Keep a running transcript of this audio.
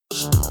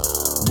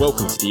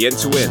welcome to the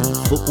End-to-End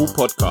Football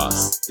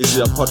Podcast. This is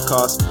a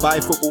podcast by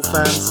football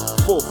fans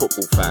for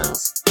football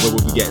fans, where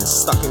we'll be getting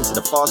stuck into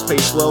the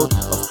fast-paced world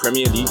of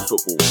Premier League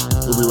football.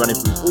 We'll be running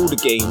through all the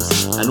games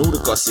and all the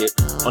gossip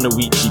on a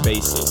weekly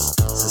basis.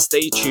 So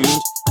stay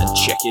tuned and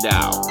check it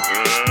out. Let's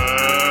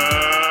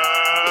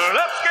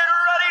get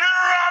ready to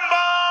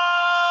rumble!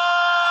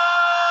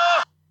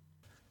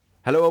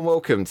 Hello and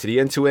welcome to the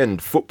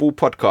End-to-End Football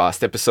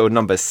Podcast, episode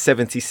number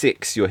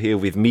 76. You're here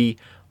with me,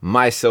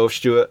 myself,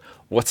 Stuart.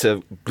 What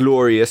a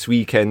glorious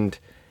weekend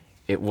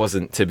it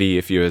wasn't to be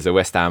if you was a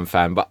West Ham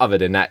fan. But other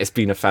than that, it's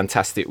been a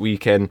fantastic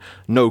weekend.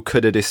 No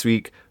coulda this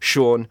week.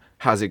 Sean,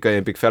 how's it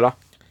going, big fella?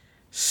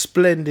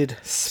 Splendid.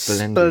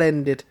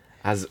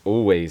 As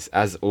always.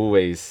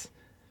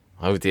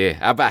 Oh dear.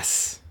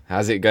 Abbas,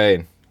 how's it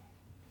going?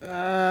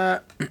 Kuda's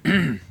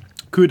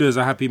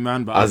a happy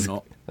man, but I'm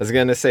not. I was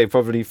going to say,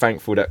 probably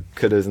thankful that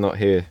Kuda's not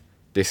here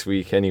this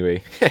week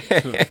anyway.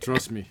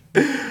 Trust me.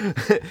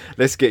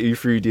 Let's get you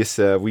through this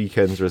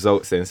weekend's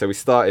results then. So we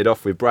started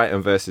off with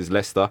Brighton versus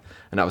Leicester,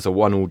 and that was a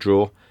 1-1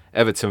 draw.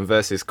 Everton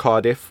versus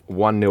Cardiff,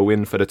 1-0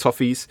 win for the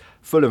Toffees.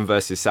 Fulham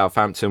versus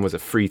Southampton was a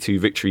 3-2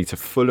 victory to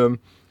Fulham.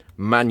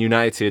 Man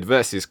United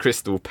versus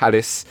Crystal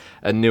Palace,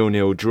 a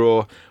 0-0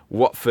 draw.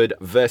 Watford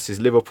versus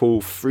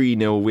Liverpool,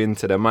 3-0 win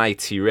to the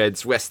mighty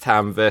Reds. West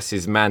Ham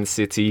versus Man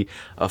City,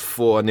 a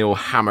 4-0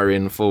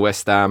 hammering for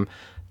West Ham.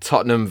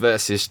 Tottenham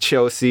versus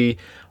Chelsea,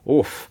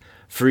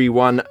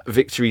 3-1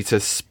 victory to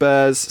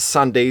Spurs.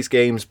 Sunday's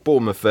games,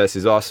 Bournemouth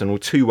versus Arsenal,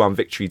 2-1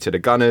 victory to the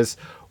Gunners.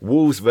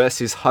 Wolves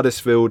versus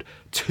Huddersfield,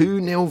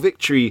 2-0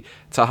 victory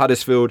to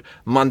Huddersfield.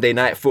 Monday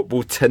Night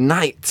Football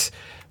tonight,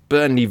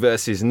 Burnley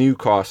versus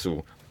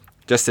Newcastle.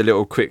 Just a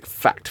little quick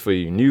fact for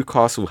you.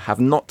 Newcastle have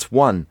not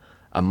won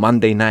a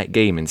Monday night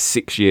game in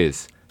 6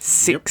 years.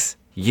 6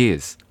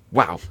 years.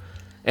 Wow.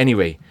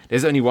 Anyway,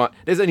 there's only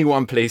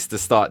one place to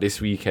start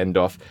this weekend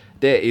off.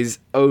 There is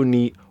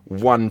only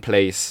one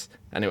place,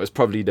 and it was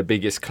probably the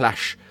biggest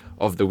clash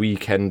of the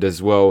weekend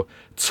as well.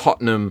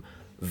 Tottenham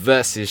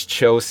versus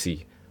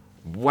Chelsea.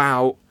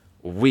 Wow.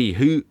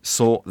 Who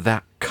saw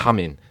that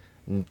coming?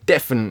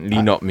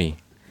 Definitely not me.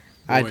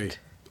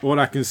 All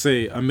I can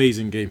say,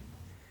 amazing game.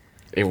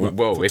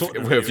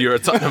 If you're a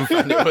Tottenham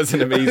fan, it was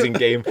an amazing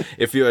game.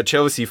 If you're a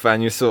Chelsea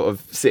fan, you're sort of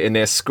sitting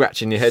there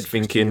scratching your head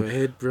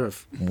thinking,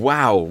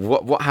 wow,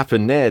 what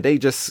happened there? They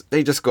just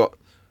got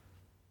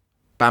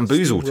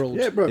bamboozled.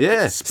 Steamrolled.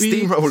 Yeah,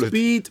 steamrolled.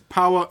 Speed,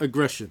 power,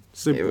 aggression.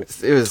 Simple.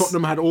 It was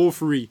Tottenham had all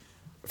three.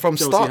 From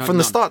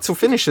the start till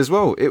finish as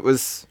well. It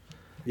was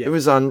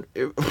unreal.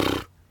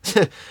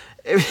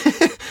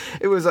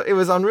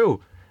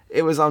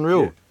 It was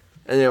unreal. Yeah.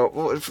 And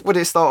what did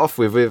it start off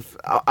with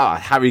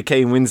Harry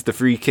Kane wins the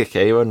free kick,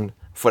 and I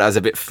thought that was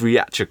a bit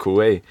theatrical,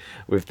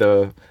 with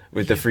the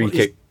free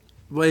kick.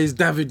 Well, it's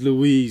David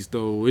Luiz,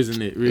 though,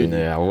 isn't it? Really?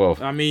 Yeah. Well,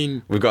 I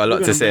mean, we've got a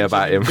lot to say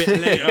about him. A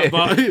bit later,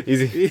 but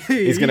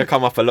he's going to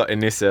come up a lot in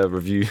this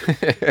review.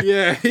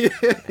 yeah,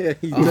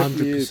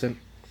 100%.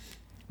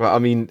 Well, I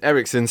mean,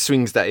 Eriksen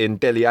swings that in.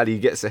 Dele Alli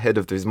gets ahead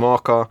of his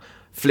marker,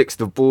 flicks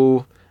the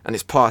ball, and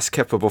it's past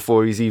Kepa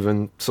before he's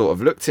even sort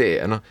of looked at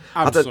it. And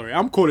I'm sorry,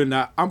 I'm calling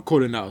that a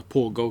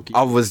poor goalkeeper.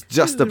 I was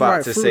just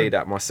about to say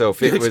that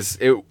myself. It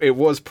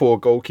was poor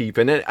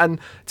goalkeeping, and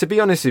to be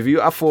honest with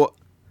you, I thought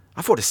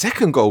the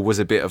second goal was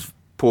a bit of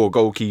poor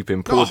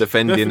goalkeeping, poor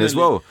defending definitely as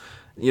well.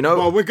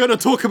 Well, we're going to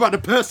talk about the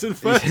person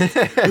first.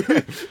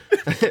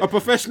 A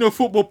professional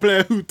football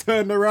player who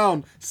turned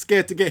around,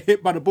 scared to get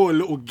hit by the ball, a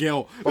little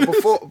girl. But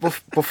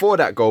before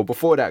that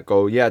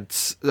goal, you had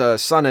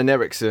Son and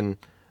Eriksen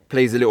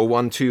plays a little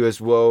 1-2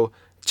 as well.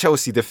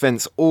 Chelsea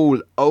defence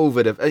all over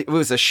it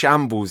was a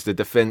shambles, the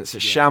defence,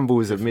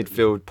 shambles of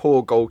midfield,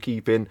 poor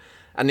goalkeeping.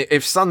 And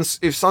if Son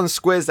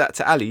squares that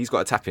to Ali, he's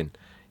got a tap in.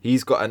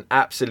 He's got an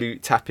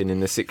absolute tap in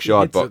the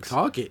 6-yard box. It's a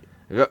target.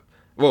 Yep.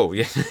 Well,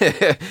 yeah,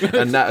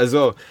 and that as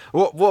well.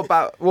 What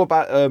about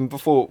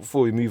before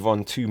we move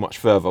on too much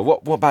further?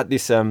 What about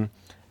this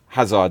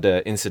Hazard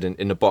incident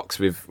in the box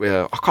with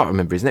I can't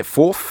remember, isn't it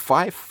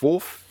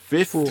 4th,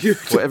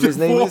 5th, whatever his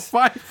name is?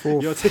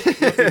 4th. You're taking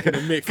a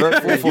mick.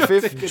 4th or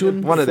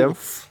 5th, one of them.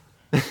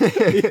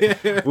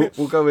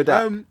 We'll go with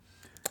that.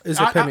 It's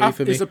a penalty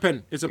for me. It's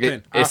a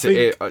pen.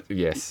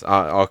 Yes.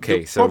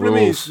 Okay. The problem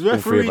is, the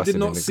referee did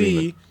not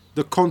see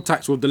the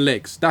contacts with the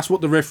legs. That's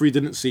what the referee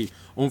didn't see.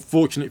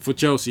 Unfortunately for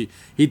Chelsea,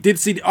 he did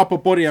see the upper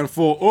body and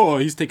thought,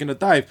 he's taking a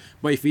dive.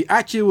 But if he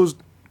actually was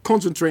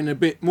concentrating a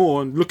bit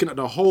more and looking at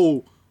the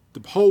whole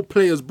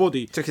player's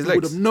body, he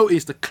would have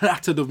noticed the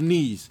clatter of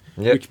knees,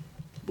 which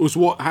was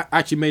what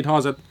actually made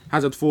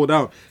Hazard fall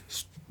down.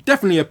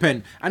 Definitely a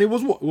pen. And it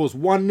was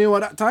 1-0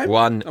 at that time?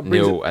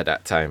 1-0 at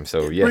that time,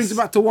 so yes. Brings it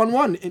back to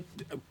 1-1.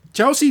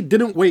 Chelsea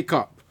didn't wake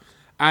up.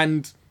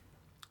 And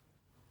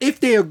if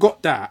they had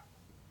got that,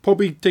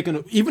 probably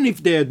even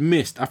if they had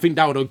missed, I think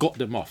that would have got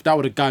them off. That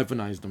would have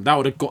galvanised them. That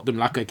would have got them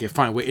like, okay,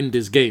 fine, we're in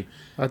this game.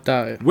 I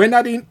doubt it. When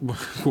that didn't...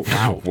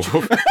 Wow.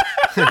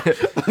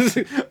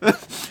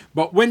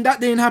 But when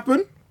that didn't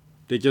happen,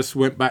 they just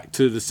went back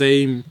to the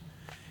same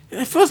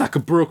it feels like a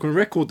broken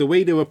record. The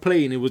way they were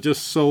playing, it was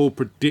just so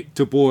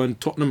predictable. And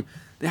Tottenham,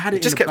 they had it.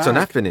 It just in the kept on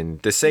bag. happening.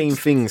 The same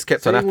things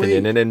kept on Same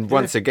happening, way. and then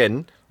once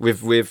again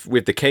with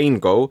the Kane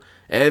goal,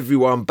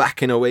 everyone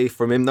backing away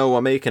from him. No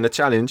one making a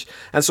challenge,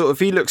 and sort of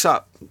he looks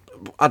up.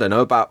 I don't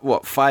know about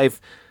what 5,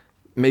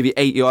 maybe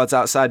 8 yards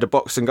outside the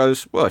box, and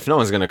goes, "Well, if no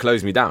one's going to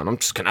close me down, I'm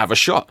just going to have a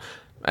shot."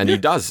 And he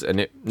does, and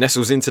it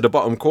nestles into the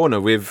bottom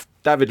corner with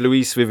David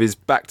Luiz with his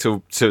back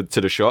to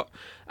the shot,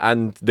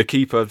 and the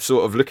keeper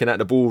sort of looking at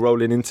the ball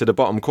rolling into the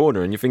bottom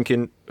corner, and you're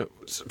thinking,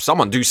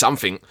 someone do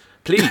something,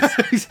 please.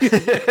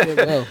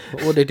 Well,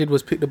 all they did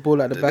was pick the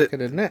ball at the back of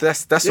the net.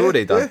 That's all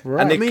they done.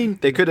 right.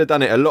 And they could have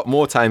done it a lot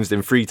more times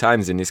than 3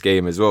 times in this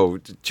game as well.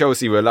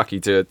 Chelsea were lucky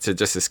to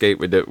just escape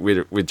with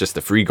just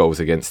the 3 goals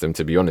against them,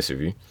 to be honest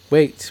with you.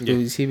 Wait,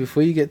 see,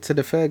 before you get to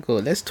the third goal,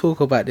 let's talk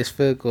about this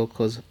third goal,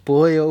 because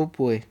boy, oh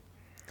boy.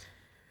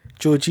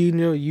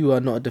 Jorginho, you are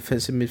not a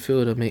defensive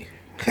midfielder, mate.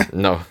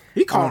 No.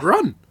 He can't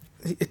run.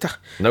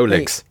 No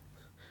legs.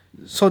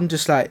 Son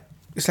just like,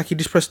 it's like he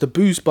just pressed the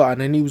boost button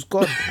and he was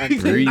gone.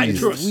 And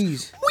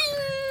Nitrous.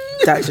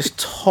 that just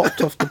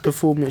topped off the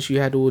performance you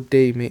had all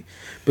day, mate.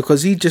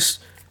 Because it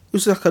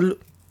was like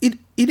he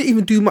didn't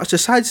even do much to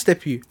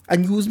sidestep you,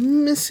 and you was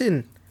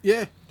missing.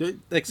 Yeah, the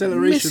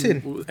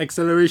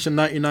acceleration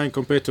 99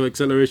 compared to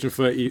acceleration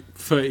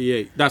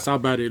 38. That's how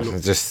bad it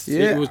looked.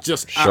 It was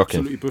just shocking.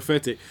 absolutely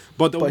pathetic.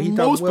 But But he the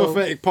done most well.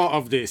 pathetic part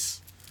of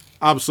this,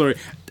 I'm sorry,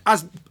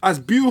 as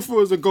beautiful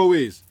as the goal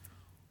is,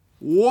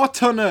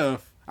 what on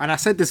earth? And I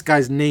said this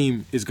guy's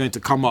name is going to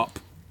come up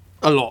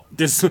a lot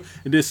this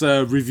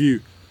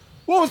review.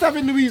 What was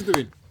David Luiz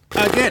doing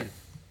again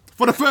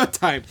for the third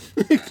time?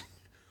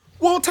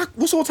 What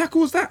sort of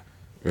tackle was that?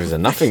 It was a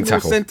nothing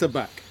tackle. Centre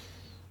back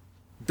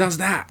does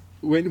that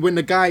when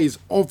the guy is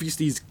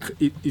obviously he's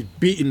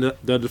beating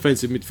the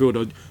defensive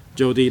midfielder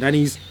Jodine, and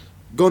he's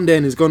gone there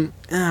and he's gone.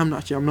 I'm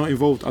not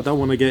involved. I don't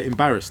want to get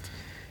embarrassed.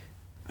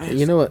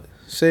 You know what?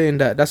 Saying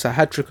that's a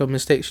hat trick of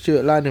mistakes.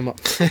 Stuart, line him up.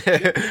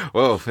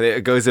 Well,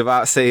 it goes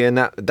without saying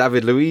that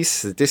David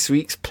Luiz, this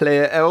week's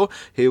Player L.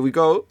 Here we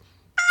go.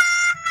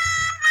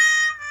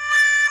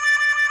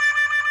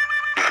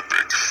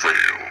 Epic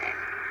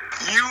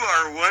fail. You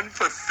are one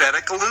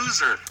pathetic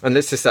loser. And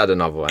let's just add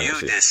another one. You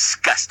actually.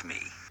 disgust me.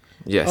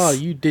 Yes. Oh,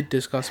 you did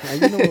discuss me.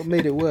 And you know what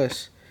made it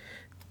worse?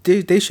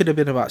 They should have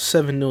been about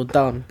 7-0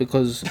 down,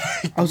 because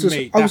I was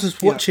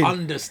just watching.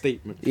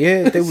 Understatement.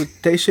 Yeah,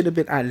 they should have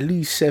been at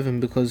least 7,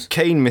 because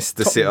Kane missed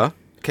the sitter.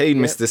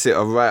 Missed the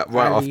sitter right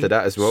Ali, after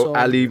that as well. Son.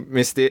 Ali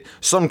missed it.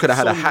 Son could have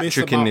had a Son hat missed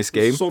trick in this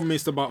game. Son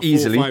missed about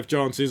Easily. 4 or 5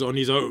 chances on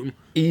his own.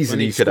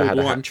 Easily he could have had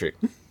scored a one. hat trick.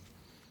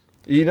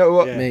 You know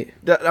what, Yeah. mate.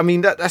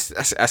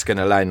 That's going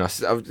to line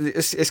us.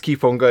 Let's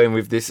keep on going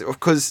with this,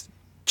 because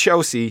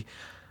Chelsea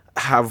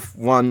have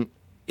one,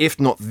 if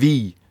not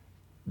the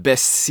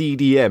best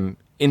CDM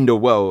in the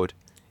world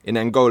in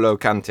N'Golo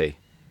Kante.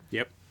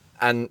 Yep.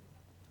 And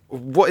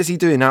what is he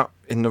doing out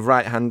in the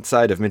right-hand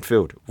side of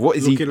midfield? What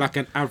is Looking like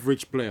an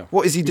average player.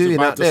 What is he doing He's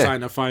about out to there?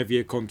 sign a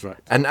 5-year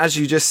contract. And as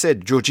you just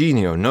said,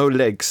 Jorginho, no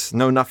legs,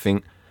 no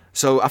nothing.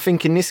 So I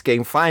think in this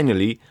game,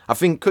 finally, I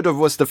think Kudov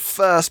was the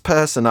first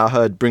person I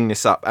heard bring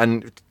this up.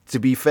 And to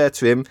be fair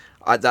to him,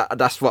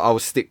 that's what I'll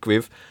stick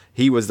with.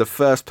 He was the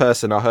first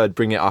person I heard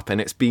bring it up,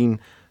 and it's been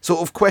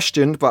sort of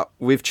questioned, but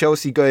with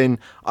Chelsea going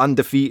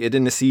undefeated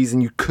in the season,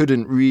 you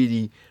couldn't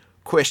really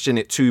question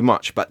it too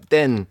much. But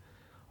then,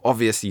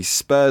 obviously,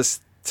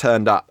 Spurs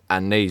turned up,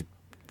 and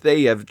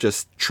they have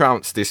just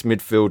trounced this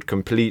midfield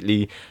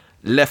completely,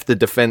 left the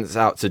defence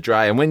out to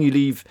dry. And when you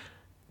leave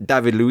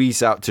David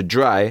Luiz out to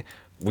dry,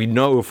 we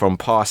know from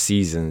past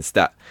seasons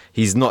that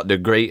he's not the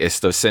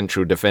greatest of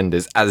central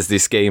defenders, as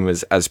this game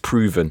has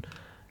proven.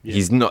 Yeah.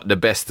 He's not the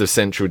best of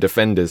central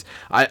defenders.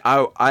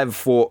 I've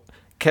thought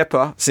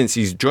Kepa, since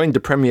he's joined the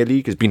Premier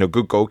League, has been a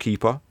good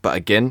goalkeeper. But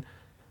again,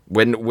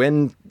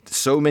 when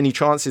so many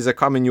chances are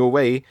coming your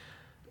way,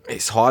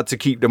 it's hard to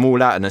keep them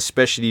all out, and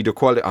especially the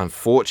quality,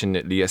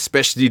 unfortunately,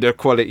 especially the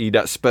quality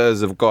that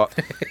Spurs have got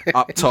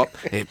up top.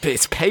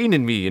 It's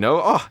paining me, you know.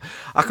 Oh,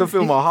 I can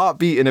feel my heart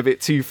beating a bit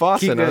too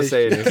fast when I'm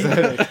saying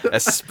this.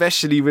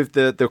 Especially with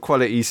the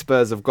quality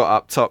Spurs have got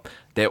up top.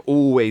 They're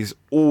always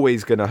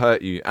going to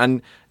hurt you.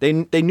 And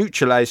they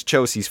neutralised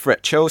Chelsea's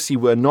threat. Chelsea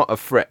were not a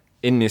threat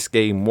in this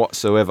game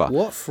whatsoever.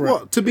 What threat?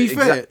 Well, to be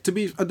fair,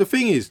 the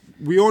thing is,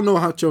 we all know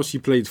how Chelsea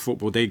plays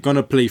football. They're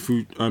gonna play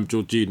through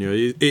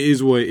Jorginho. It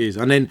is what it is.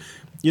 And then,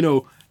 you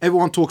know,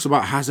 everyone talks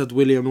about Hazard,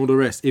 Willian, and all the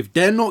rest. If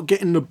they're not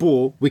getting the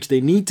ball, which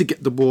they need to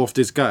get the ball off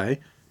this guy,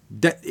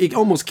 that it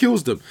almost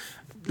kills them.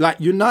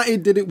 Like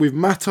United did it with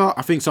Mata.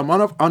 I think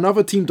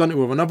another team done it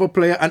with another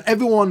player, and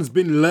everyone's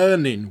been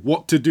learning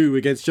what to do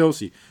against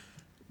Chelsea.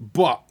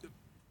 But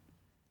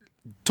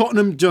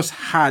Tottenham just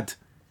had,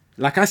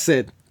 like I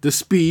said, the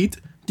speed,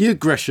 the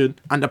aggression,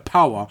 and the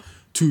power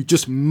to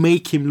just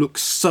make him look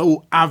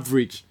so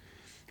average,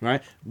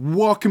 right?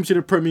 Welcome to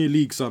the Premier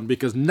League, son,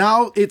 because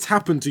now it's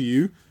happened to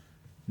you.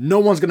 No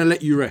one's going to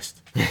let you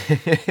rest.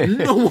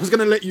 No one's going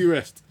to let you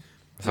rest.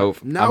 So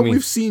Now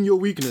we've seen your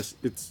weakness.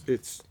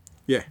 It's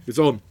Yeah, it's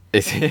on.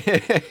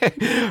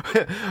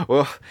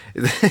 Well,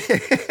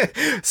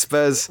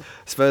 Spurs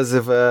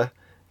have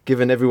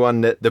given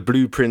everyone the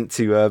blueprint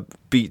to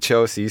beat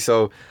Chelsea.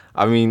 So,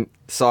 I mean,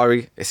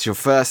 sorry, it's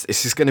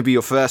just going to be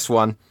your first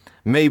one.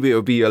 Maybe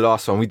it'll be your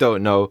last one. We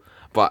don't know.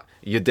 But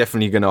you're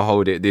definitely going to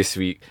hold it this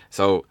week.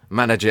 So,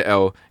 Manager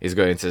L is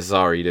going to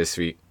Zari this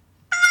week.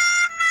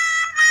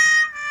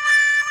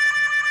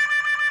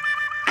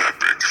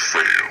 Epic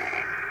fail.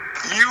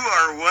 You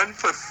are one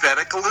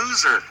pathetic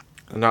loser.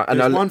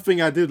 There's one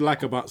thing I did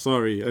like about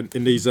Sarri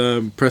in these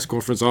press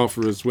conference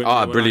afterwards.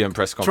 Brilliant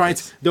press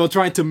conference. They were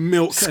trying to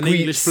milk an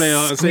English player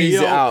and say,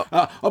 it out.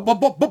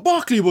 But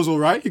Barkley was all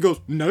right. He goes,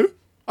 no,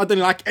 I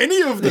didn't like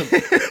any of them.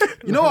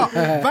 You know what?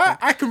 That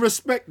I can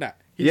respect that.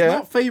 He's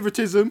not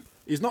favoritism.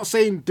 He's not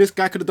saying this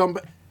guy could have done,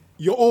 but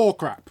you're all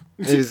crap.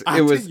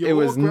 It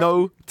was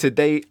no,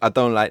 today I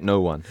don't like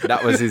no one.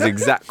 That was his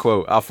exact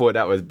quote. I thought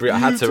that was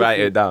brilliant. I had to write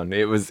it down.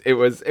 It was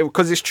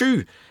because it's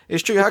true.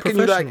 It's true. How can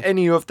you like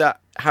any of that?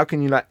 How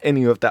can you like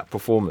any of that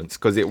performance?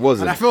 Because it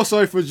wasn't. And I feel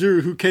sorry for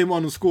Giroud, who came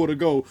on and scored a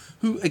goal,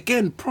 who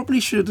again probably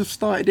should have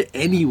started it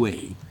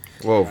anyway.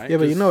 Well, right? Yeah,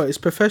 but you know, it's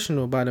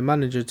professional by the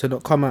manager to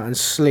not come out and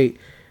slate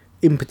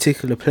in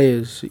particular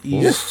players.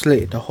 He just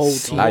slated the whole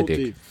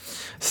team.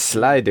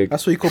 Sliding.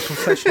 That's what you call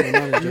professional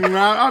manager. You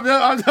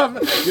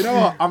know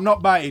what? I'm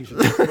not biting.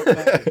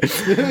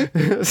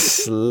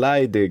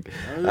 Sliding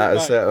at a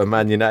certain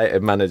Man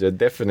United manager,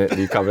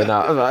 definitely coming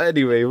out.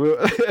 Anyway,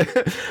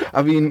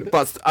 I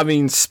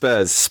mean,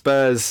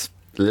 Spurs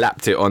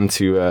lapped it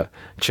onto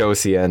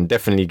Chelsea and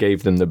definitely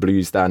gave them the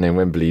blues down in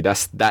Wembley.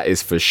 That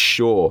is for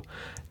sure.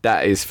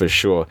 That is for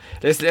sure.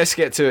 Let's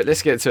get to it.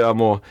 Let's get to a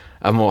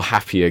more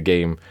happier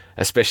game,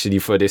 especially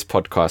for this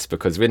podcast,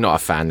 because we're not a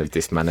fan of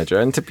this manager.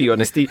 And to be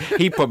honest,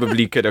 he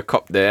probably could have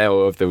copped the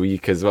L of the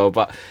week as well.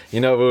 But you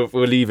know,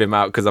 we'll leave him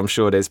out because I'm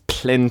sure there's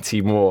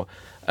plenty more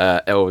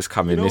L's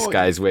coming this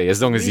guy's way,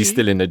 as long as he's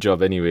still in the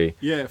job anyway.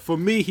 Yeah, for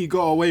me, he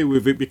got away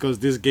with it because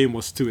this game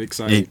was too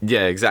exciting.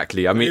 Yeah,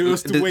 exactly. I mean, it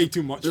was way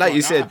too much. Like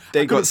you said,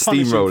 they got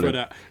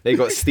steamrolled. They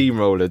got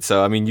steamrolled.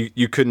 So I mean,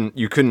 you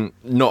couldn't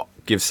not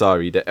give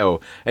Sarri the L.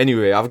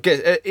 Anyway,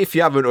 if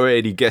you haven't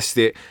already guessed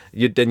it,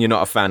 then you're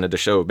not a fan of the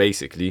show,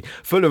 basically.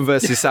 Fulham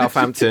versus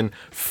Southampton,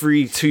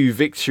 3-2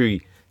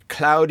 victory.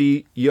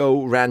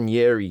 Claudio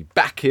Ranieri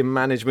back in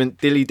management.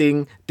 Dilly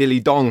Ding,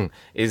 Dilly Dong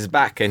is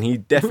back, and he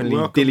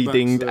definitely dilly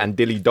dinged and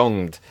dilly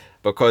donged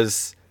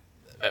because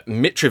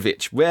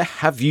Mitrovic, where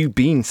have you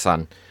been,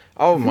 son?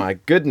 Oh my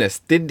goodness,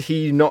 did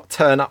he not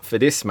turn up for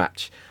this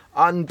match?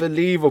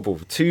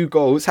 Unbelievable. 2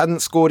 goals, hadn't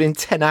scored in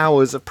 10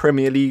 hours of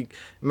Premier League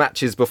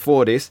matches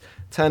before this,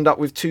 turned up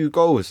with 2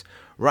 goals.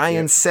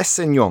 Ryan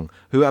Sessegnon,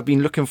 who I've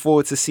been looking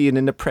forward to seeing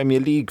in the Premier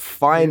League,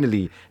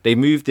 finally they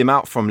moved him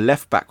out from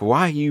left back.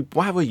 Why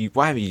were you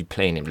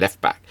playing him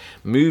left back?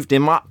 Moved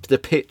him up the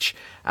pitch,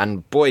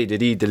 and boy did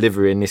he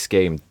deliver in this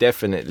game,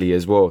 definitely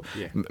as well.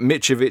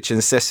 Mitrovic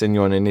and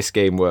Sessegnon in this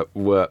game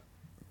were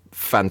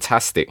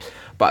fantastic.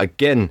 But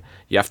again,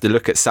 you have to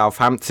look at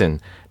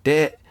Southampton.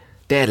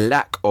 Their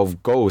lack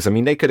of goals. I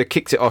mean, they could have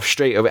kicked it off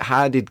straight away.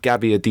 How did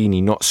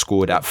Gabbiadini not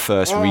score that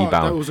first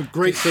rebound? That was a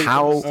great save.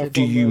 How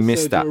do you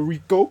miss that?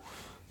 Rico.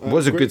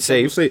 Was a good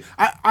save.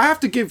 I have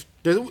to give...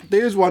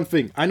 There is one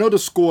thing. I know the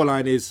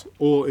scoreline is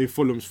all in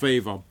Fulham's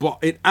favour,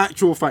 but in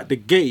actual fact, the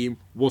game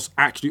was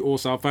actually all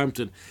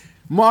Southampton.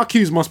 Mark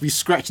Hughes must be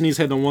scratching his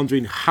head and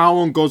wondering how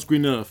on God's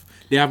green earth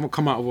they haven't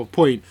come out of a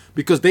point,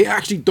 because they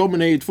actually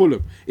dominated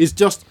Fulham. It's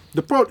just...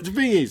 The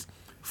thing is,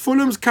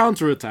 Fulham's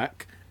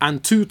counter-attack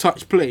and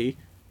 2-touch play,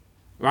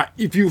 right?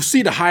 If you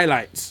see the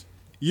highlights,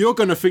 you're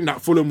going to think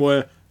that Fulham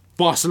were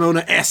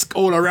Barcelona-esque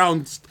all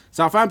around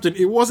Southampton.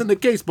 It wasn't the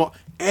case, but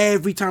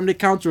every time they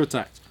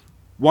counter-attacked,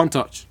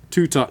 1-touch,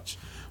 2-touch,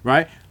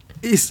 right?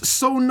 It's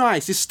so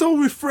nice. It's so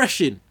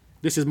refreshing.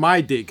 This is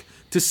my dig.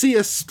 To see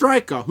a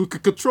striker who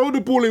could control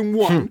the ball in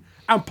one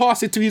and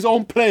pass it to his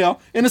own player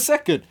in a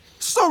second.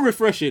 So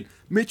refreshing.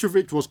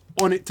 Mitrovic was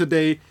on it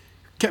today,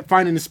 kept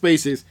finding the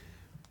spaces.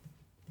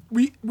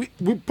 We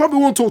probably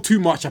won't talk too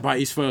much about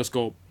his first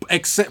goal,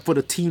 except for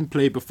the team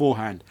play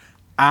beforehand.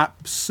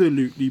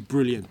 Absolutely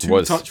brilliant.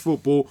 2-touch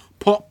football,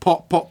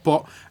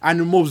 pop, and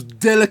the most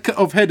delicate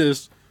of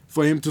headers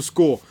for him to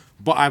score.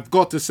 But I've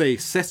got to say,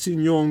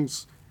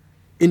 Sessegnon's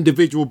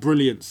individual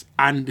brilliance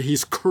and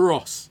his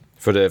cross.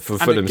 For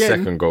Fulham's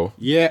second goal.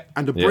 Yeah,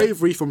 and the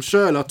bravery from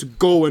Schürrle to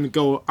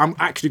go, I'm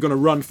actually going to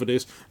run for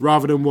this,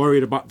 rather than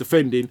worried about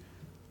defending,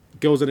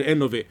 goes at the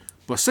end of it.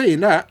 But saying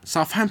that,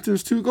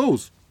 Southampton's 2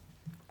 goals.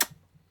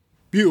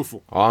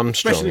 Beautiful.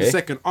 Armstrong, especially the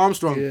second.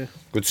 Armstrong. Yeah.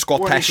 Good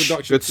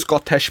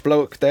Scottish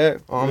bloke there.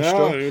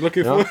 Armstrong. Yeah,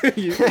 looking for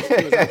you.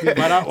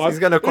 He's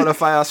going to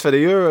qualify us for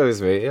the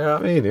Euros, mate. You know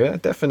what I mean? Yeah,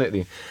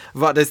 definitely.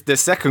 But the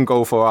second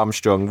goal for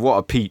Armstrong, what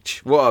a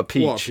peach.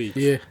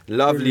 Yeah.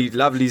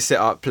 Lovely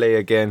set-up play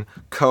again.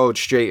 Curled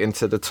straight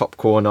into the top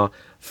corner.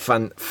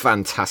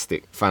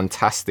 Fantastic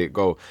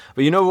goal.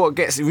 But you know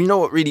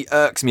what really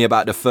irks me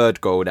about the third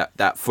goal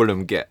that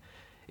Fulham get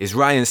is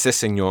Ryan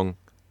Sessegnon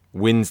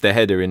wins the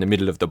header in the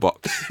middle of the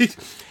box.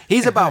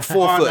 He's about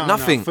 4 foot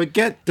nothing. No,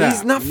 forget that.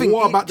 He's nothing.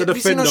 What about the Have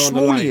you seen defender how on the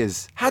small line? he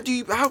is? How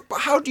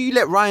do you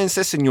let Ryan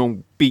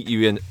Sessegnon beat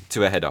you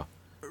into a header?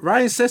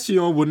 Ryan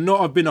Sessegnon would not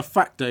have been a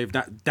factor if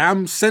that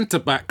damn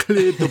centre-back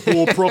cleared the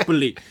ball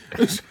properly.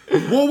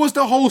 What was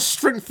the whole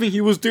strength thing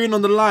he was doing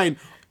on the line?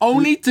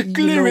 Only to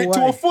clear it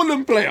to a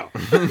Fulham player.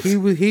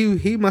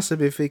 He must have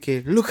been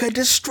thinking, look at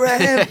the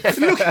strength.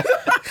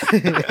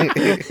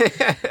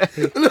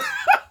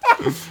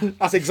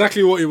 That's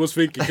exactly what he was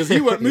thinking, because he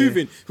weren't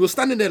moving. He was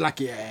standing there like,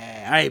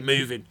 yeah, I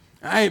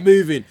ain't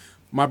moving.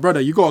 My brother,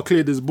 you got to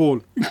clear this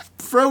ball.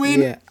 Throw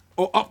in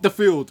or up the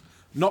field.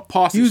 Not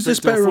passing. He was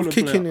just better off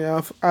kicking it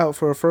out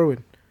for a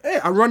throw-in.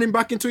 Yeah, and running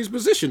back into his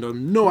position. I have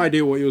no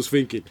idea what he was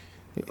thinking.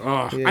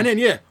 And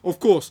then, of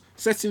course,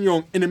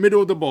 Sessegnon in the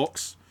middle of the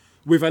box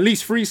with at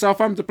least 3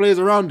 Southampton players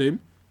around him,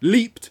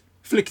 leaped,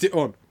 flicked it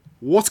on.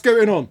 What's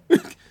going on?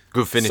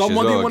 Good finish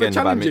Someone as didn't well wanna again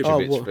by challenge him.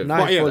 Mitrovic.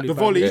 Nice the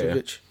volley.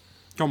 Mitrovic.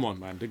 Come on,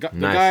 man. The guy,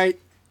 Nice.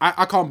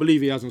 I can't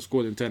believe he hasn't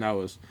scored in 10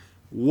 hours.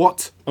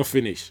 What a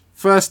finish.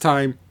 First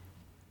time,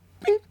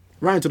 bing,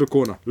 right into the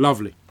corner.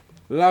 Lovely.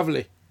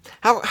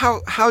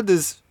 How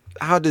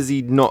does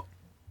he not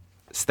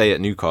stay at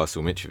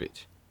Newcastle,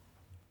 Mitrovic?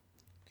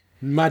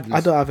 Madness.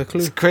 I don't have a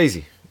clue.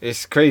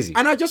 It's crazy.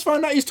 And I just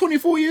found out he's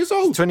 24 years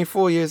old.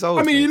 24 years old.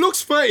 I mean, he mate.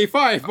 looks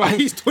 35, but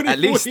he's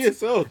 24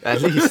 years old.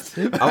 At least.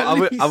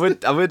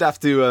 I would have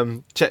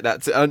to check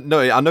that. No,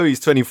 I know he's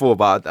 24,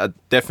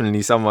 but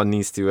definitely someone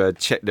needs to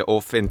check the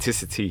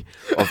authenticity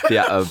of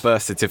the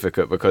birth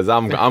certificate, because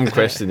I'm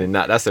questioning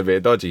that. That's a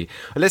bit dodgy.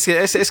 Let's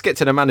get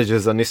to the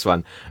managers on this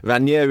one.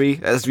 Ranieri,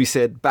 as we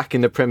said, back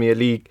in the Premier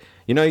League.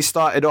 You know, he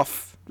started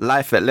off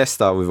life at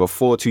Leicester with a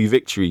 4-2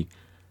 victory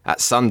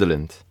at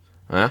Sunderland.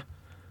 Huh?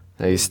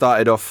 He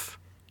started off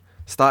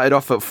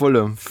at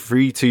Fulham,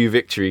 3-2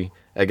 victory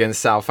against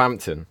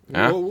Southampton.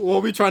 Huh? What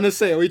are we trying to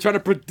say? Are we trying to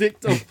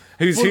predict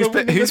who's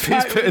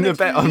putting a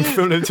bet on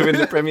Fulham to win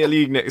the Premier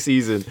League next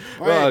season?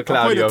 Well, I'm putting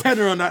Claudio, a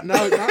tenner on that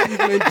now. Now you've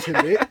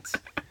mentioned it.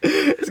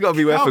 it's got to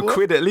be worth a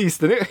quid at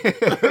least, isn't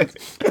it?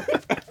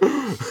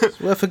 It's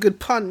worth a good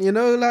punt,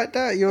 like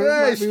that. You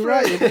might be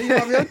right. You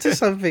might be onto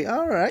something.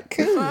 All right,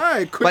 cool.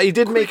 But he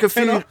did make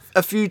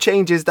a few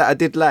changes that I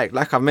did like.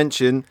 Like I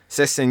mentioned,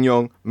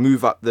 Sessegnon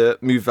move up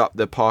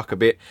the park a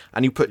bit,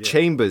 and he put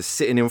Chambers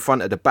sitting in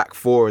front of the back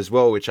 4 as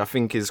well, which I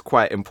think is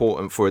quite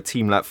important for a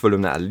team like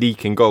Fulham that are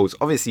leaking goals.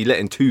 Obviously,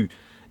 letting 2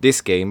 this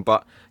game,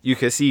 but you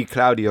can see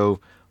Claudio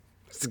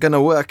is going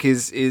to work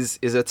his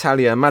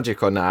Italian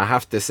magic on that, I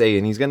have to say,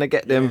 and he's going to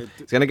get them.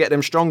 He's going to get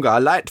them stronger. I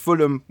liked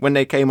Fulham when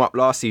they came up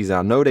last season.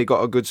 I know they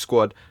got a good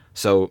squad,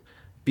 so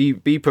be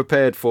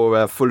prepared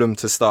for Fulham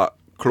to start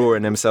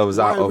clawing themselves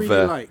out of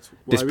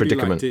this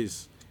predicament.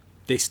 Is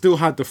they still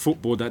had the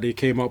football that they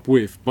came up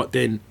with, but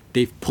then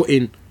they've put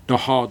in the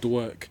hard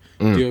work,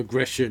 the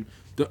aggression,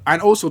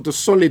 and also the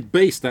solid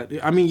base that,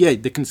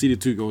 they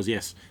conceded 2 goals,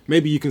 yes.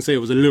 Maybe you can say it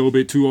was a little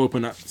bit too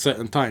open at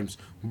certain times,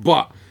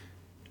 but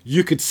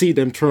you could see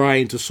them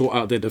trying to sort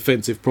out their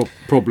defensive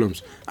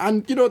problems.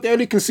 And, they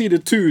only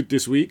conceded 2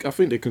 this week. I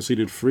think they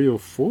conceded 3 or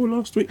 4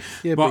 last week.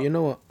 Yeah, but you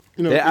know what?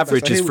 Their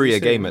average is 3 a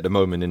game at the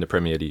moment in the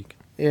Premier League.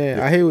 Yeah,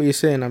 I hear what you're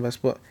saying, Abbas,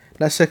 but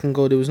that second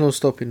goal, there was no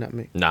stopping that,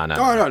 mate. No,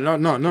 none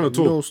at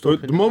all.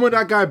 The moment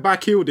that guy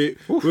backheeled it,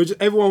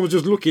 everyone was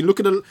just looking.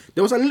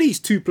 There was at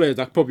least 2 players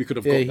that probably could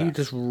have got that. Yeah, he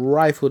just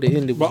rifled it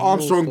in. But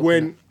Armstrong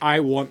went,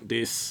 I want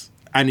this,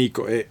 and he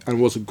got it, and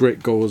was a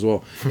great goal as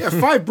well. Yeah,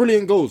 5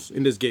 brilliant goals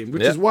in this game,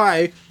 which is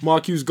why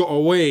Mark Hughes got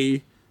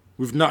away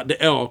with not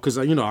the L, because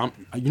I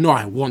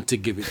want to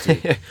give it to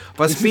him.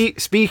 But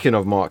speaking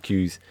of Mark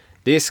Hughes,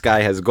 this guy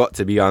has got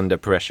to be under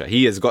pressure.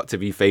 He has got to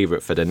be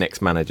favourite for the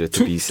next manager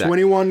to be sacked.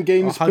 21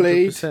 games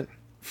 100%.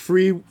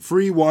 played,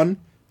 3 won,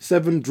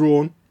 7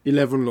 drawn,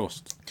 11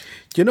 lost.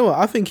 Do you know what?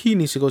 I think he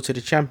needs to go to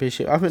the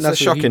Championship. I think It's a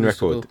shocking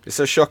record.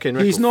 It's a shocking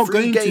record. He's not 3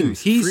 going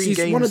games, to. He's 3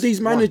 games, one of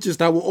these managers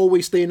that will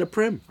always stay in the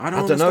Prem. I don't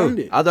understand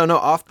it. I don't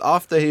know.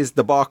 After his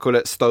debacle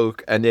at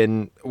Stoke and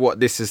then what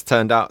this has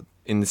turned out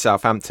in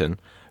Southampton,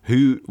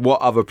 what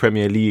other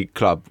Premier League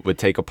club would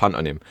take a punt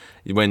on him?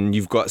 When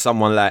you've got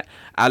someone like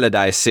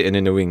Allardyce sitting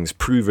in the wings,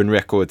 proven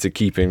record to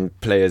keeping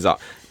players up.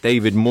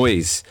 David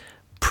Moyes,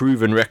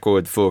 proven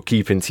record for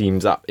keeping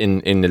teams up in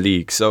the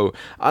league. So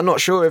I'm not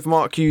sure if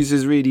Mark Hughes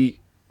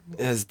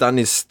has done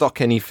his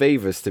stock any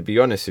favours, to be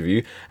honest with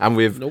you. And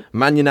with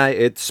Man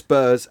United,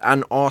 Spurs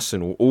and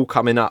Arsenal all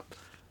coming up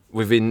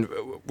within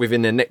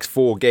the next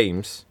 4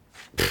 games,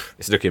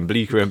 it's looking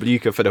bleaker and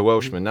bleaker for the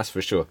Welshman, that's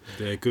for sure.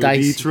 There could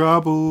be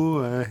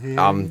trouble ahead.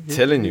 I'm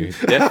telling you,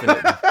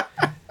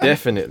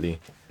 definitely.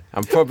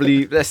 And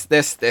probably let's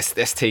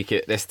take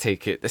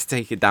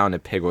it down a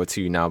peg or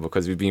 2 now,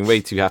 because we've been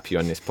way too happy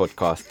on this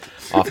podcast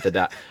after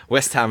that.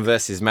 West Ham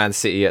versus Man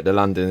City at the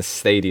London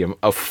Stadium,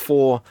 a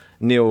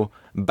 4-0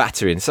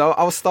 battering. So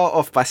I'll start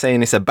off by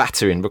saying it's a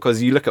battering,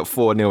 because you look at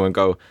 4-0 and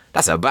go,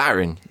 that's a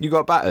battering. You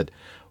got battered.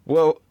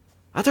 Well,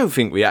 I don't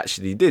think we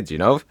actually did,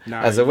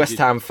 as a West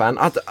Ham fan.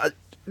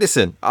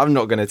 Listen, I'm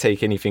not going to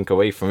take anything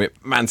away from it.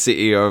 Man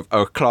City are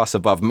a class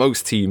above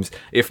most teams,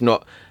 if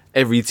not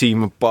every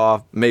team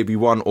bar maybe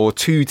one or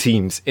two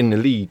teams in the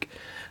league,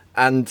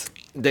 and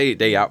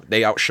they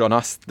outshone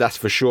us. That's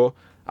for sure.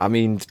 I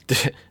mean,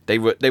 they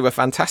were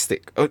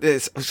fantastic.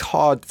 It's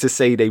hard to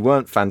say they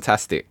weren't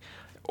fantastic.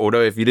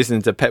 Although if you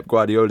listen to Pep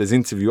Guardiola's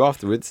interview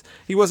afterwards,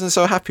 he wasn't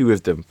so happy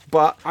with them.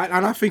 But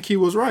I think he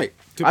was right.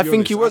 I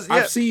think he was.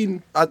 I've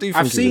seen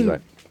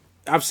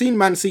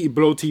Man City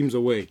blow teams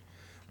away,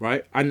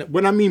 right? And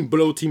when I mean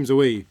blow teams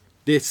away,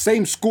 they're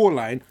same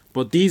scoreline,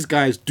 but these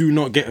guys do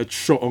not get a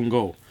shot on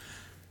goal.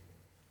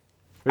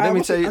 Let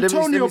me tell you,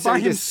 Antonio by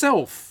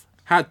himself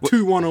had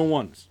 2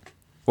 1-on-1s.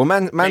 Well,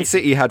 Man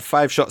City had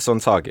 5 shots on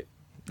target.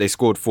 They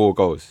scored 4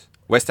 goals.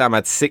 West Ham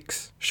had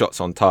 6 shots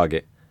on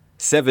target.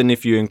 7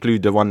 if you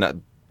include the one that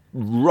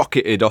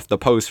rocketed off the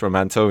post from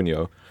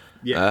Antonio.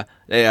 Yeah.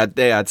 They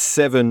had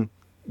 7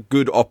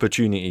 good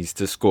opportunities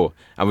to score,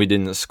 and we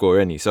didn't score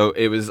any. So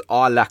it was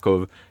our lack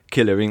of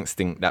killer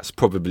instinct that's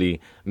probably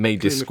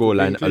made this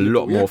scoreline a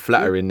lot more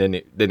flattering than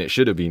it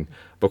should have been.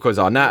 Because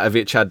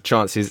Arnautovic had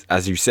chances,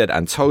 as you said,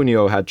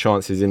 Antonio had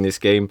chances in this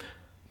game,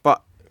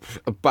 but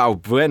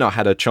Balbuena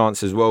had a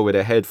chance as well with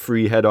a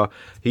free header.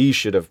 He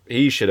should have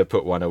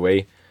put one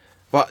away.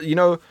 But you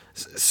know,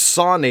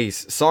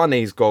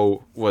 Sané's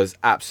goal was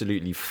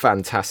absolutely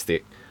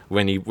fantastic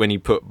when he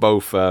put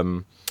both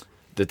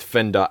the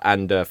defender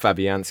and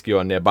Fabianski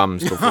on their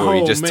bums before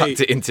he just tucked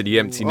it into the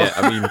empty net.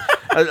 I mean,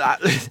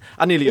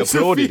 I nearly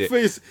applauded it.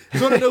 It's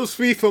one of those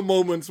FIFA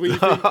moments where you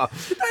think,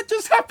 did that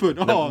just happen?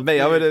 Mate,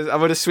 I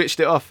would have switched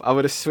it off.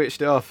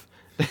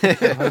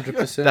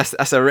 100%.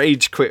 That's a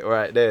rage quit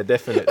right there,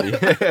 definitely.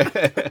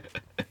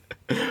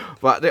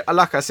 But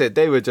like I said,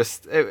 they were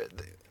just.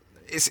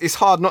 It's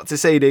hard not to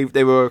say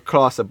they were a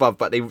class above,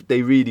 but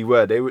they really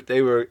were.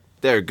 They're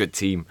a good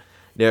team.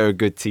 They're a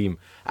good team.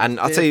 And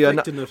I'll tell you,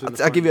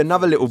 I'll give you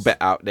another little bet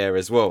out there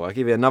as well. I'll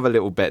give you another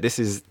little bet. This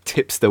is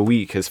tips the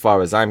week as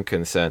far as I'm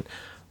concerned.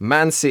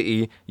 Man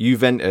City,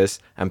 Juventus,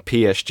 and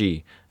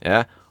PSG,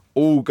 yeah,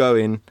 all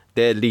going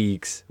their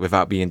leagues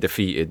without being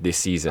defeated this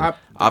season.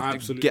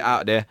 Absolutely.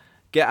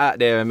 Get out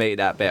there and make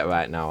that bet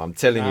right now. I'm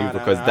telling you,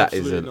 because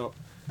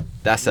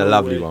that's a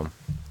lovely one.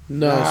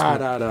 No.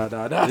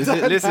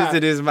 Listen to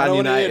this Man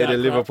United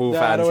and Liverpool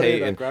fans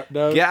hating.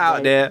 Get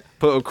out there,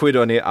 put a quid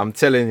on it. I'm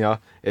telling you,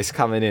 it's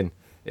coming in.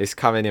 It's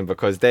coming in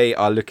because they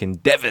are looking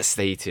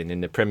devastating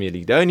in the Premier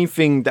League. The only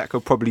thing that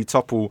could probably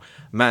topple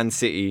Man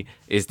City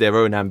is their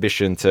own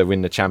ambition to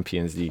win the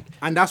Champions League.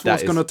 And that's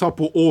what's going to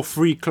topple all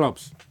 3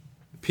 clubs.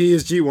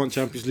 PSG want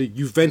Champions League.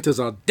 Juventus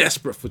are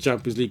desperate for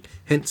Champions League,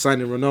 hence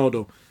signing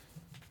Ronaldo.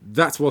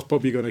 That's what's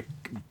probably going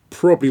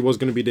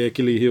to be their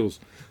Achilles heels.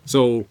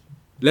 So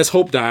let's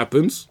hope that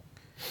happens,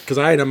 because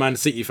I ain't a Man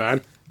City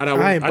fan.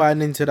 I ain't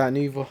buying into that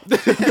neither.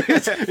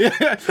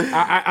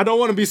 I don't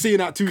want to be seeing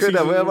that 2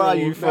 seasons. Where are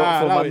you for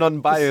my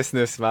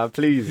non-biasness, man?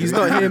 Please. He's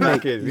not here,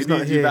 mate. He's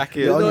not here. Back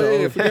in. He's not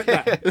here. Forget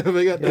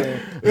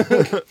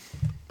that.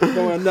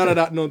 Don't want none of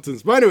that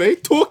nonsense. By the way,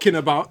 talking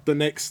about the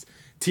next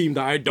team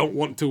that I don't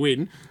want to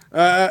win,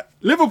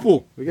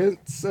 Liverpool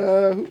against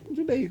who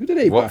do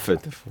they?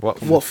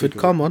 Watford.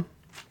 Come on.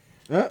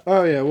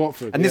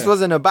 Watford. And this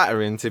wasn't a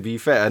battering, to be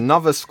fair.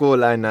 Another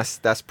scoreline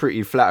that's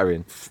pretty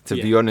flattering, to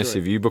be honest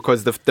with you,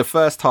 because the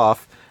first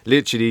half,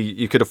 literally,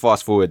 you could have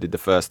fast forwarded the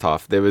first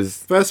half. There was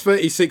first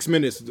 36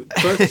 minutes,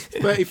 first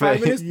 35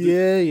 minutes.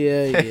 Yeah.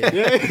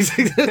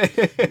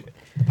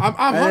 I'm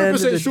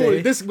 100% sure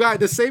this guy,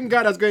 the same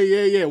guy that's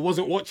going,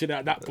 wasn't watching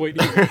at that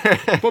point either.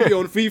 Probably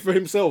on FIFA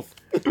himself.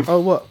 Oh,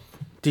 what?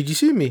 Did you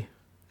see me?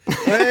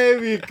 There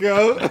we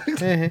go.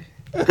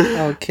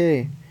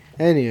 Okay.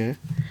 Anyway.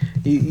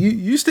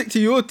 You stick to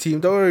your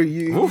team. Don't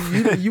worry. We'll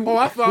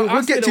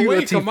get to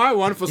your team. My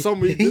one for some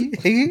reason.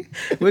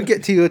 We'll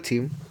get to your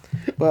team.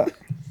 But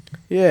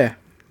yeah,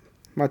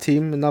 my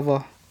team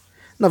another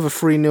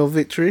 3-0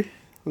 victory.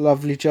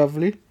 Lovely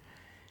jubbly.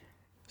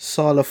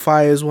 Salah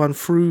fires one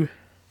through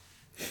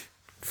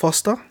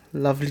Foster.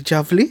 Lovely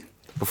jubbly.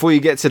 Before you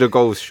get to the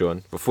goals,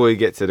 Sean.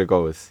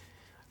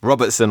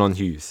 Robertson on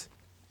Hughes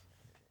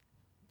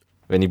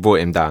when he brought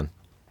him down.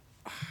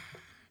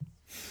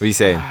 What are you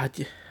saying?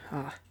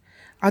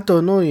 I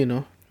don't know, you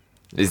know.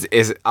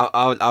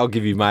 I'll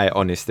give you my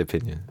honest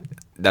opinion.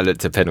 That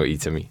looked a penalty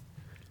to me.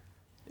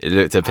 It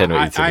looked a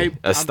penalty to me.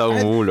 A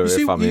stonewaller,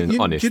 if I'm being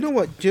honest. Do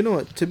you know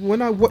what?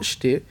 When I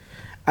watched it,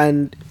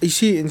 and you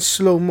see it in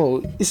slow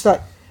mo, it's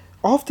like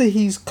after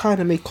he's kind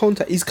of made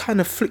contact, he's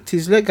kind of flicked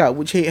his leg out,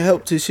 which ain't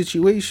helped his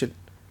situation.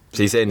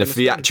 So you're saying the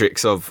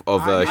theatrics of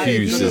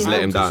Hughes has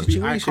let him down?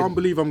 I can't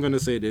believe I'm going to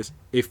say this.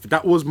 If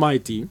that was my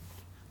team,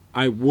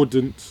 I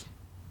wouldn't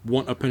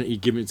want a penalty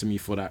given to me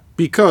for that,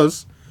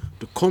 because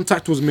the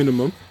contact was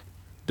minimum.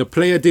 The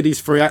player did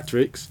his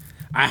theatrics.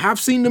 I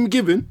have seen them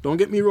given, don't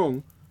get me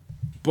wrong,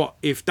 But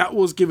if that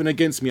was given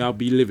against me, I'd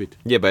be livid.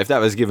 Yeah, but if that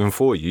was given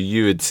for you,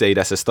 you would say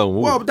that's a stone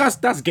wall. Well, that's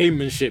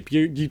gamemanship.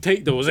 You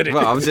take those, isn't it?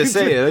 Well, I'm just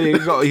saying,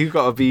 you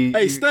got to be.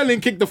 Hey, Sterling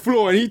kicked the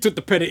floor and he took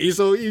the penalty,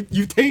 so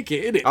you take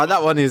it, innit? Oh,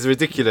 that one is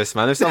ridiculous,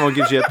 man. If someone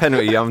gives you a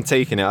penalty, I'm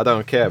taking it. I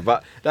don't care.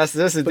 But that's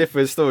a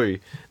different story.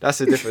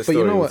 That's a different story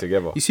you know what?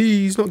 altogether. You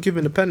see, he's not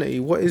giving a penalty.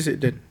 What is it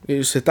then?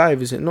 It's a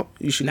dive, is it not?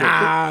 You should.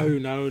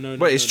 No.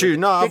 But it's true.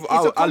 No,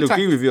 I'll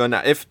agree with you on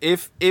that.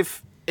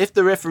 If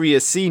the referee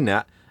has seen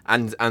that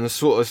and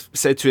sort of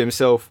said to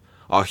himself,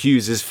 "Oh,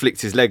 Hughes has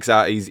flicked his legs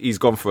out. He's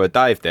gone for a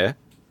dive there."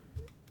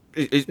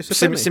 It's a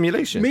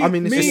simulation.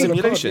 It's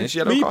simulation. It's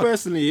yellow card.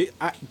 Personally,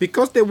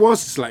 because there was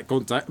slight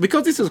contact,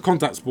 because this is a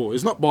contact sport,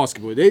 it's not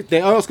basketball.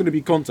 There are going to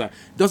be contact.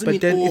 Doesn't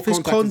mean then all if it's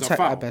contact,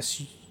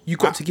 Abbas, you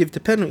got to give the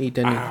penalty.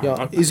 Then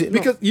is it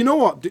because not? you know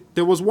what?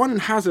 There was one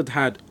Hazard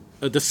had.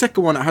 The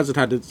second one that Hazard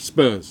had at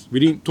Spurs. We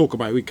didn't talk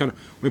about it. We kind of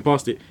went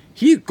past it.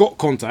 He got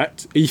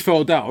contact. He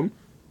fell down.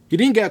 He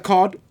didn't get a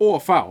card or a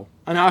foul.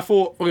 And I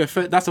thought,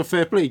 okay, that's a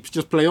fair play.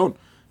 Just play on.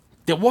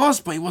 There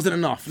was, but it wasn't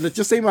enough. Let's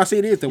just say what I say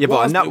it is. But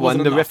on that one,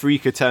 the referee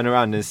could turn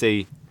around and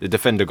say the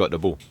defender got the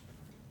ball.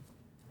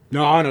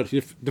 No, I know.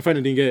 The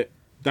defender didn't get it.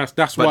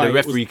 That's why. But the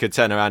referee could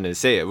turn around and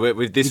say it.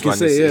 With this one,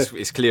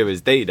 it's clear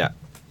as day that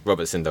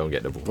Robertson don't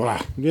get the ball.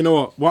 Wow. You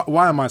know what?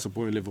 Why am I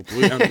supporting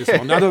Liverpool? This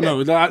one? I don't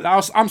know.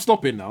 I'm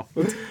stopping now.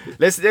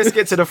 Let's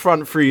get to the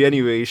front three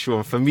anyway,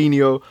 Sean.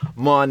 Firmino,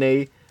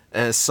 Mane,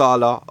 and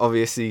Salah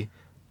obviously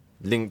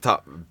linked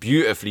up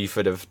beautifully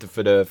for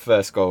the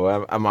first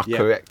goal. Am I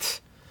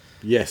correct?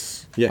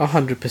 Yes. Yeah.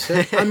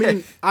 100%. I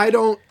mean,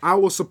 I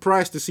was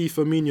surprised to see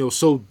Firmino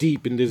so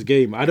deep in this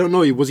game. I don't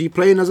know. Was he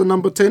playing as a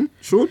number 10,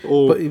 Sean?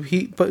 Or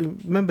But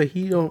remember,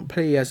 he don't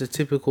play as a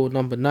typical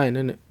number 9,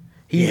 innit?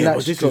 He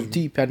likes to drop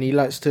deep and he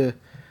likes to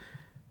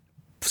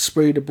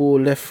spray the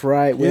ball left,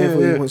 right,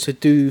 whatever he wants to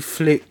do,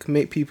 flick,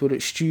 make people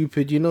look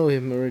stupid. You know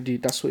him already.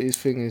 That's what his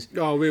thing is.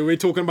 Oh, we're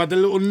talking about the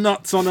little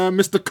nuts on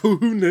Mr.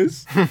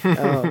 Kahunas.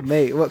 Oh,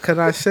 mate, what can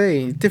I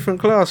say? Different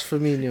class,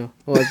 Firmino.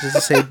 Or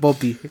just say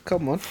Bobby.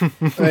 Come on.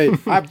 Hey,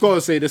 I've got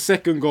to say, the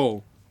second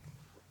goal.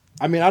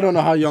 I mean, I don't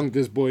know how young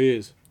this boy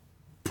is,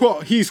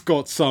 but he's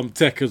got some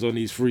techers on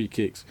these free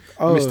kicks.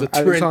 Oh, Mr.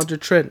 Trent. Alexander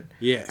Trent.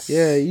 Yes.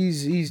 Yeah,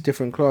 he's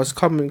different class.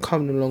 Coming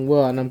along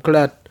well, and I'm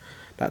glad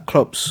that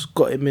Klopp's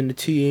got him in the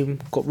team,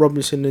 got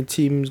Robinson in the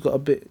team, he's got a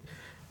bit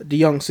the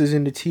youngsters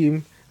in the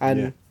team,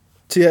 and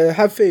to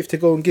have faith to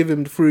go and give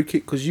him the free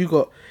kick, because you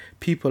got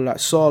people like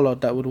Salah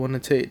that would want to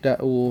take that.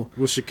 Or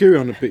was Shaqiri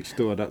on the pitch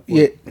still at that point?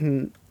 Yeah,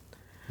 I'm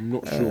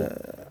not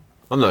sure.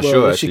 I'm not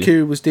sure. If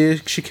Shaqiri was there,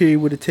 Shaqiri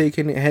would have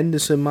taken it.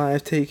 Henderson might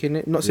have taken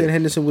it. I'm not saying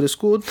Henderson would have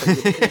scored.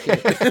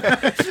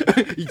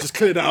 He just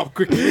cleared it up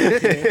quickly.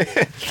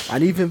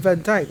 And even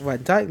Van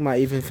Dijk might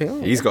even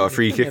think, he's got a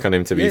free kick on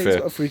him, to be fair. He's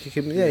got a free kick.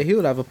 Yeah,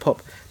 he'll have a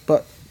pop.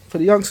 But for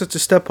the youngster to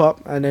step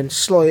up and then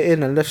slot it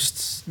in and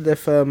left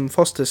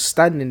Foster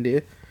standing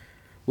there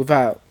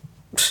without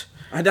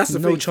and that's the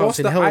no thing. chance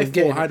Foster, in hell I of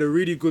getting thought, had a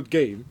really good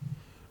game.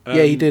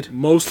 Yeah, he did.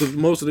 Most of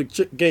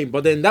the game.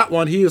 But then that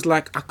one, he was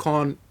like, I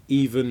can't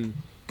even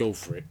go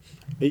for it.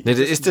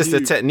 It's just the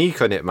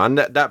technique on it, man.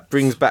 That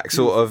brings back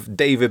sort of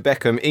David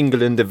Beckham,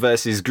 England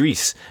versus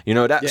Greece. You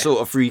know, that sort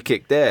of free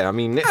kick there. I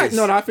mean,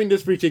 I think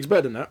this free kick's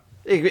better than that.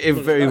 It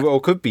very well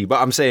could be,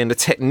 but I'm saying the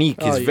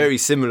technique is very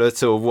similar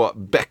to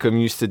what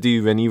Beckham used to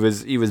do when he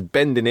was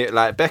bending it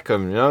like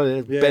Beckham, you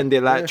know, bend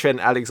it like Trent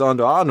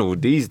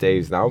Alexander-Arnold these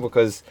days now,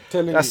 because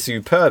that's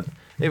superb.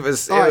 It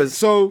was.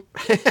 So,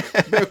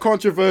 bit of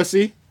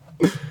controversy.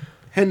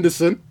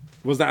 Henderson,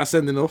 was that a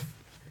sending off?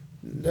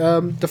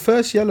 The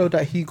first yellow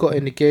that he got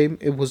in the game,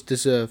 it was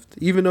deserved.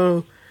 Even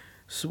though,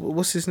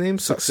 what's his name?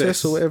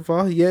 Success or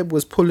whatever,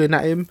 was pulling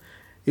at him.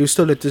 It was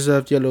still a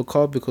deserved yellow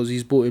card because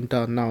he's brought him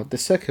down now. The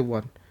second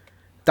one,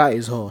 that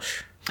is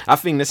harsh. I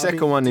think the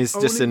second one is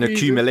just an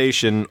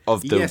accumulation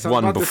of the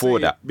one before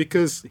that.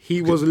 Because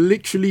he was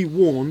literally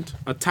warned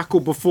a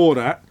tackle before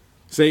that,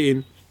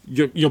 saying,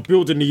 you're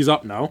building these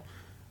up now.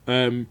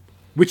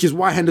 Which is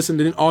why Henderson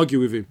didn't argue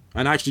with him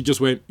and actually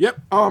just went, yep,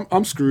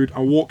 I'm screwed,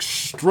 and walked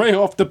straight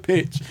off the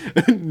pitch.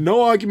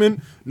 No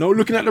argument, no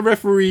looking at the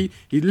referee.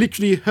 He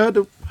literally heard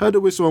the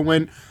whistle and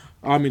went,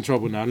 I'm in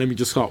trouble now, let me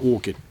just start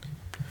walking.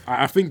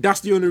 I think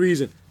that's the only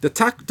reason. The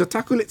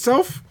tackle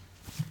itself,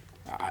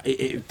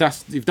 if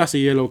that's a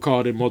yellow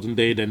card in modern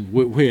day, then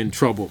we're in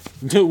trouble.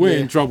 We're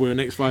in trouble in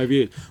the next 5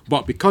 years.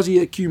 But because he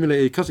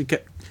accumulated, because he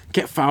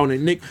kept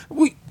fouling Nick,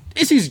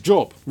 it's his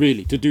job,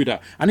 really, to do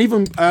that. And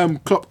even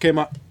Klopp came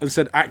up and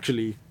said,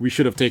 actually, we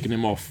should have taken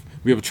him off.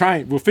 We were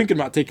thinking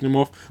about taking him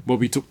off, but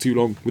we took too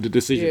long with the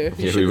decision.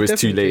 Yeah, it was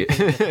too late.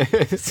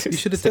 You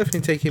should have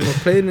definitely taken him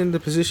off. Playing in the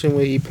position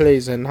where he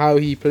plays and how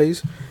he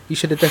plays, you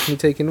should have definitely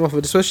taken him off.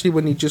 Especially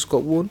when he just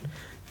got warned,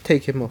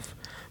 take him off.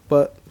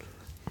 But,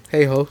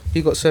 hey-ho,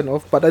 he got sent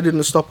off. But that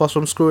didn't stop us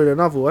from scoring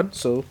another one.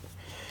 So,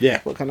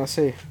 what can I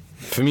say?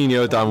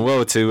 Firmino done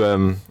well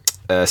to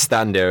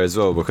stand there as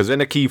well, because when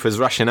the keeper's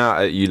rushing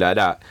out at you like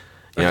that,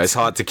 You know, it's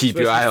hard to keep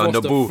your eye on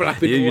the ball.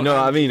 You know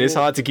what I mean? It's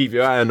hard to keep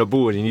your eye on the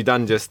ball, and you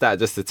done just that,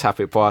 just to tap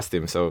it past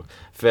him. So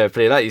fair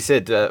play. Like you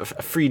said, a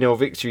 3-0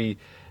 victory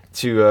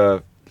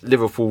to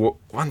Liverpool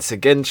once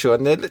again,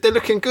 Sean. They're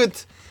looking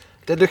good.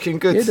 They're looking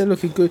good. Yeah, they're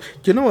looking good.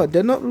 Do you know what?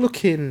 They're not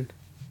looking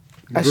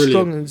as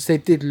strong as they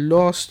did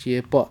last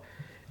year, but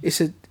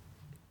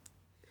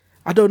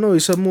I don't know.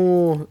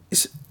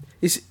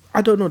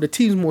 I don't know. The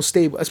team's more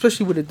stable,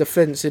 especially with the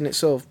defense in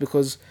itself,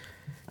 because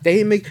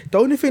the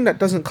only thing that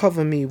doesn't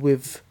cover me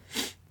with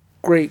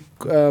great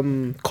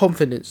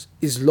confidence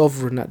is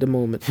Lovren at the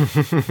moment,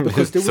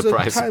 because there was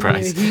a time where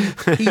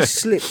he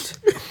slipped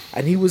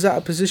and he was out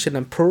of position,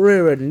 and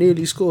Pereira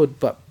nearly scored,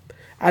 but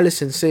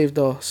Alisson saved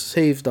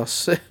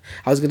us.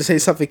 I was going to say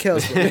something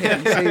else, but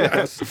he saved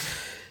us.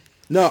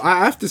 No,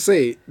 I have to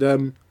say,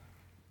 the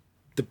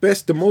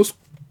most.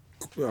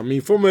 I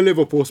mean, from a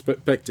Liverpool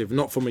perspective,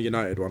 not from a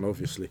United one,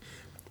 obviously.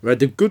 Right,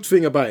 the good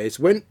thing about it is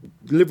when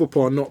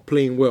Liverpool are not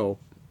playing well,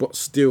 but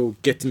still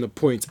getting the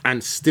points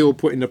and still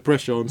putting the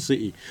pressure on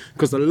City.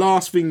 Because the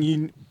last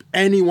thing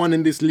anyone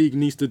in this league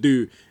needs to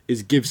do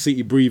is give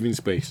City breathing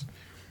space.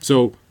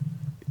 So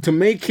to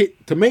make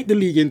the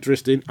league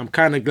interesting, I'm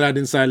kind of glad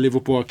inside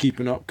Liverpool are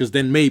keeping up, because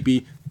then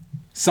maybe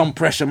some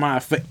pressure might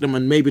affect them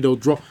and maybe they'll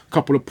drop a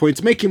couple of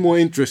points, make it more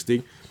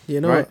interesting.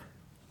 You know what?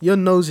 Your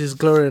nose is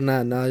glowing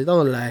now.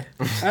 Don't lie.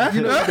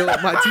 You know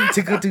what my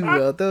team to do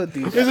well. Don't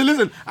do that.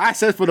 Listen. I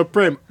said for the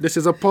Prem, this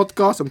is a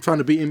podcast. I'm trying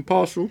to be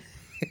impartial.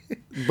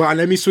 But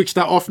let me switch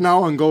that off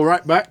now and go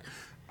right back.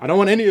 I don't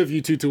want any of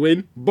you two to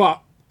win,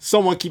 but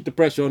someone keep the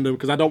pressure on them,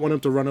 because I don't want them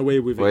to run away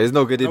with it. Well, it's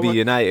not going to be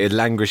United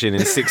languishing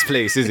in 6th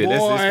place, is it?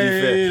 Let's be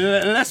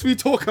fair. Let's we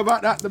talk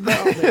about that the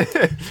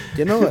better.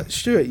 You know what,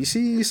 Stuart? You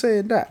see you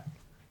saying that?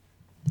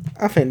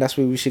 I think that's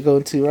where we should go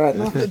into right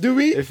now. Do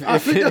we? I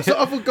think that's the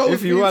other goals.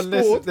 If you want,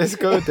 let's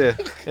go there.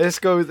 Let's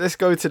go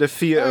to the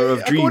theatre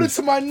of dreams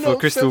to my notes, for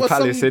Crystal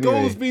Palace. Anyway,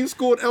 goals being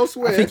scored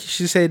elsewhere. I think you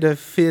should say the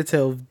theatre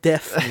of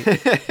death.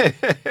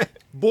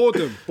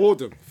 Boredom.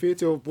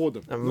 Theatre of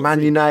boredom.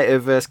 Man United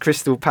versus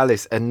Crystal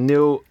Palace, a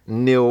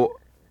 0-0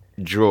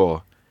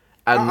 draw.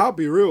 And I'll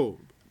be real.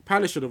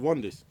 Palace should have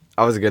won this.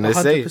 I was going to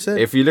say, 100%.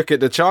 if you look at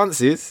the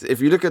chances,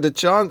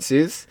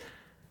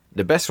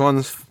 the best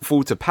ones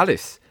fall to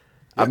Palace.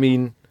 I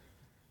mean,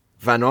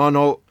 Van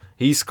Arnold,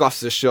 he scuffs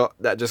the shot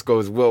that just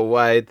goes well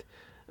wide.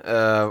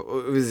 What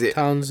was it?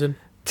 Townsend.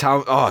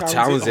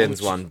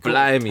 Townsend's one.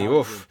 Blimey,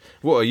 oof.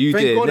 What are you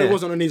doing? Thank God there? it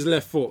wasn't on his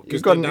left foot,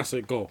 because that's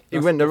a goal. He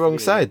went the wrong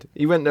side.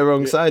 He went the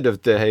wrong side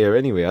of De Gea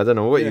anyway. I don't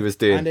know what he was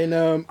doing. And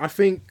then I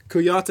think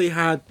Kouyaté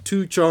had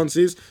 2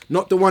 chances.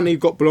 Not the one he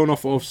got blown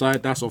off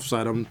offside. That's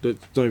offside. Don't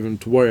even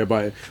to worry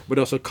about it. But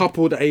there was a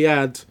couple that he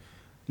had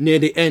near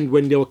the end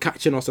when they were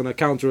catching us on a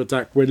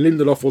counter-attack, when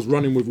Lindelof was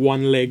running with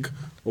one leg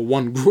or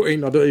one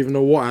groin. I don't even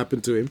know what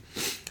happened to him.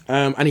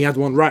 And he had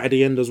one right at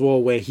the end as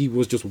well where he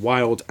was just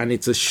wild. And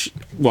it's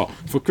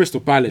for Crystal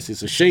Palace,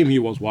 it's a shame he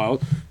was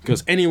wild,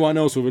 because anyone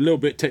else with a little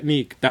bit of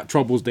technique, that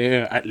troubles the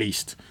air at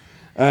least.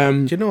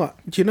 Do you know what?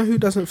 Do you know who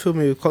doesn't fill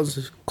me with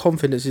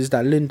confidence is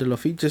that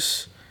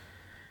Lindelof.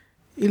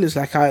 He looks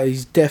like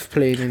he's deaf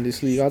playing in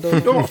this league. I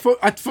don't know.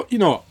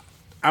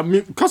 I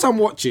mean, because I'm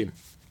watching,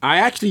 I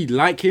actually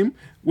like him.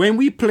 When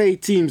we play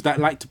teams that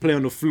like to play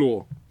on the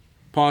floor,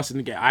 passing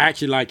the game, I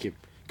actually like him,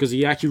 because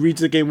he actually reads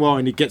the game well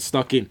and he gets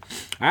stuck in.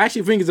 I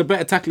actually think he's a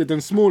better tackler than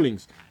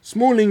Smallings.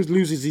 Smallings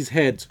loses his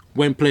head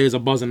when players are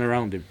buzzing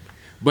around him.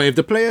 But if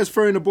the player's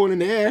throwing the ball in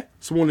the air,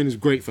 Smalling is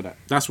great for that.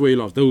 That's where he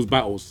loves those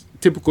battles.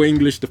 Typical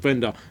English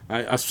defender,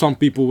 as some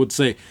people would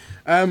say.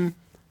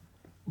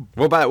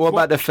 What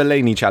about the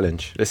Fellaini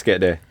challenge? Let's get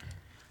there.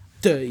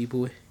 Dirty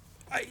boy.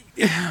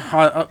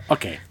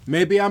 Okay,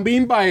 maybe I'm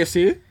being biased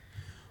here,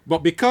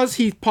 but because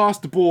he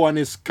passed the ball and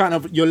it's kind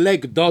of, your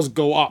leg does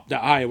go up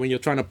that high when you're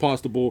trying to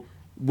pass the ball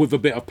with a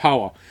bit of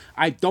power.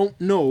 I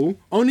don't know.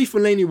 Only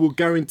Fellaini will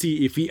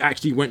guarantee if he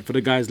actually went for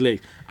the guy's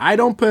leg. I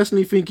don't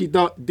personally think he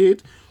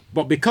did,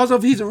 but because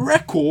of his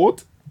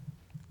record,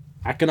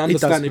 I can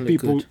understand if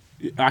people.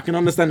 I can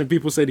understand if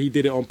people said he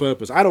did it on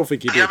purpose. I don't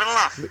think he did. Is he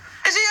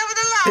having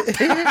a laugh? Is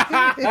he having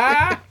a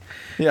laugh?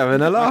 You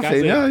having a laugh?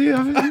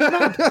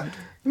 Yeah.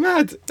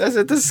 Mad. That's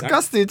a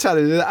disgusting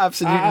challenge. An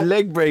absolute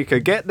leg breaker.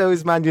 Get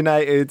those Man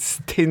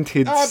United's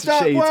tinted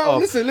shades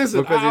off.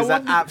 Listen. Because it's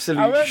an absolute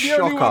shocker. I went the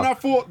only one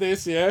that thought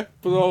this, yeah.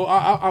 So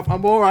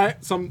I'm all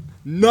right. Some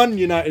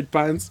non-United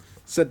fans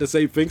said the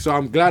same thing, so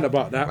I'm glad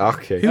about that.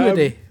 Okay. Who are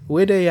they?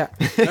 Where they at?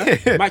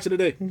 Match of the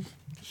day.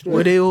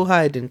 Where they all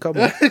hiding? Come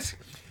on.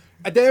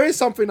 There is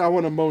something I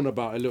want to moan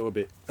about a little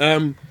bit.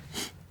 It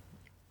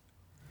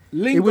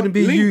wouldn't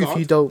be you if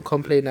you don't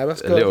complain now.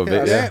 Let's go. A little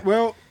bit, yeah.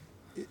 Well,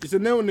 it's a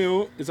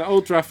 0-0. It's at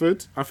Old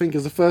Trafford. I think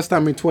it's the first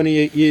time in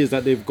 28 years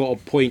that they've got a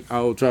point at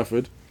Old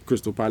Trafford,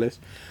 Crystal Palace.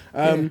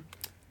 2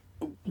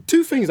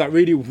 things that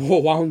really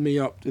wound me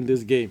up in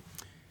this game.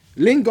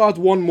 Lingard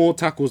won more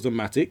tackles than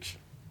Matic.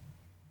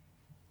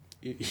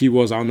 He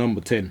was our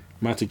number 10.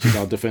 Matic is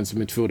our defensive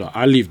midfielder.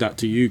 I leave that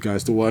to you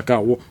guys to work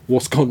out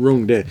what's gone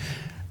wrong there.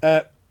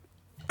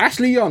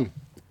 Ashley Young,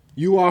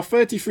 you are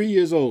 33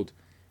 years old.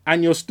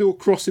 and you're still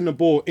crossing the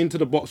ball into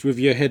the box with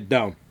your head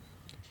down.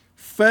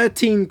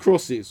 13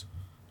 crosses,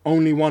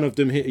 only one of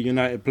them hit a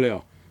United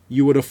player.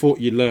 You would have thought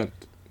you learned.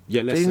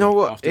 Yeah, you know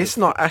what? It's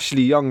not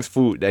Ashley Young's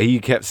fault that he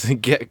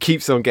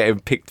keeps on getting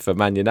picked for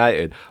Man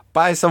United.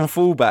 Buy some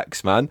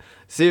fullbacks, man.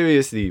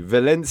 Seriously,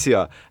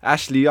 Valencia,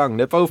 Ashley Young,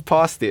 they're both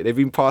past it. They've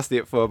been past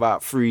it for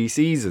about 3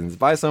 seasons.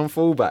 Buy some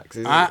fullbacks.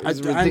 It's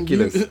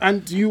ridiculous.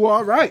 And you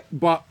are right.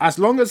 But as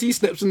long as he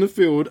steps in the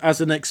field as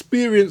an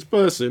experienced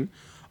person,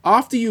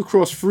 after you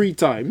cross 3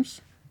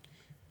 times,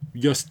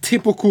 your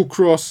typical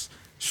cross,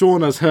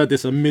 Sean has heard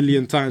this a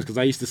million times because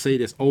I used to say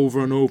this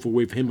over and over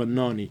with him and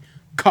Nani.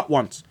 Cut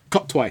once,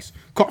 cut twice,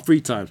 cut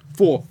 3 times,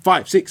 4,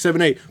 5, 6, 7,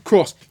 8,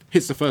 cross,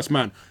 hits the first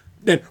man.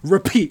 Then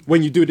repeat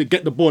when you do to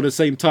get the ball at the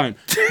same time.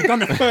 He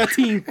done it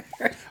 13.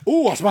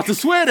 Oh, I was about to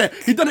swear there.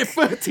 He done it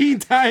 13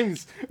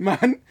 times,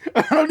 man.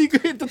 I only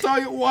hit the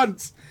target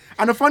once.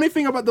 And the funny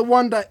thing about the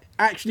one that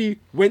actually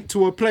went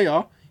to a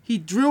player, he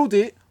drilled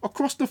it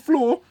across the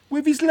floor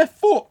with his left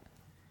foot.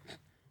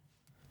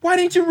 Why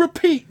didn't you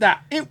repeat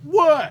that? It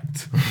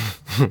worked.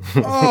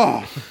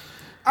 Oh.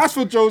 As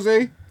for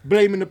Jose,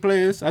 blaming the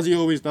players, as he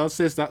always does,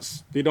 says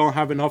that they don't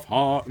have enough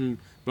heart and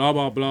blah,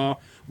 blah, blah.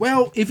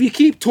 Well, if you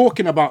keep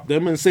talking about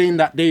them and saying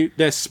that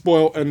they're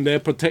spoiled and they're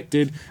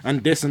protected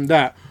and this and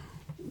that,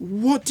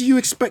 what do you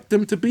expect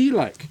them to be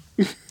like?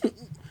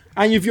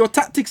 And if your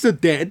tactics are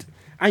dead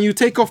and you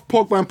take off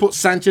Pogba and put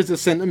Sanchez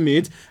as centre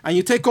mid and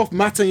you take off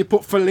Mata and you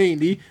put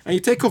Fellaini and you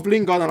take off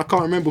Lingard and I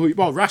can't remember who,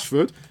 well,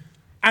 Rashford,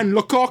 and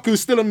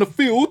Lukaku's still on the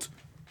field,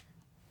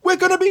 we're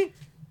going to be...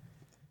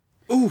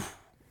 Ooh,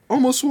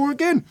 almost swore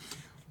again.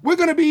 We're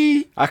gonna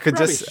be. I could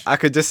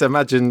just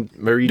imagine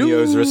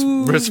Mourinho's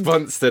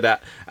response to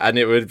that, and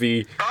it would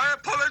be. I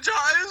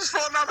apologise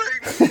for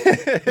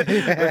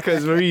nothing.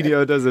 Because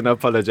Mourinho doesn't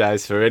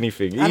apologise for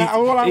anything.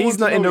 He's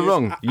not in the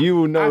wrong. You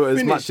will know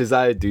as much as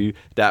I do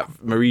that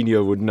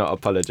Mourinho would not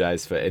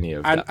apologise for any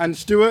of that. And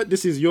Stuart,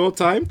 this is your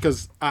time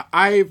because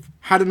I've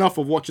had enough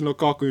of watching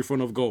Lukaku in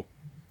front of goal.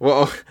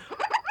 Well,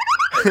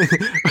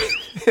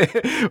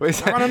 I've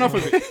had enough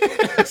of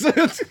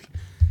it.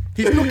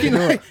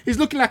 He's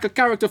looking like a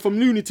character from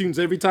Looney Tunes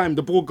every time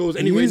the ball goes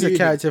anywhere. He's a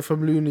character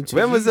from Looney Tunes.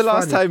 When was the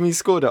last time he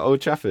scored at Old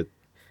Trafford?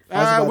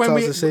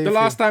 The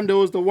last time there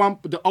was the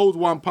old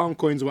 £1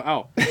 coins were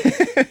out.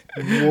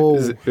 Whoa.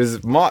 It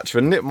was March,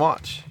 wasn't it?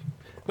 March.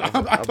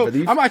 I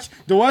believe.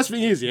 The worst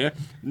thing is,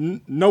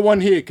 no one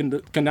here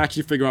can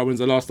actually figure out when's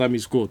the last time he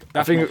scored.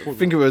 I think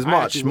it was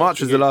March. March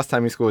was the last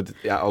time he scored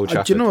at Old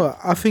Trafford. Do you know what?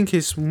 I think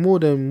it's more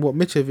than what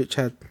Mitrovic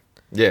had.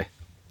 Yeah.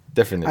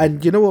 Definitely.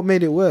 And you know what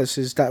made it worse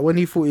is that when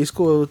he thought he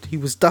scored, he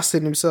was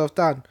dusting himself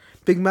down.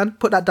 Big man,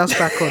 put that dust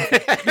back on.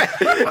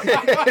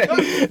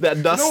 That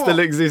dust still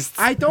exists.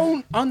 I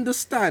don't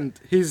understand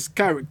his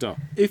character.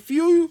 If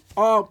you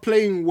are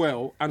playing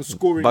well and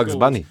scoring Bugs goals,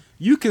 Bunny.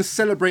 you can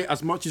celebrate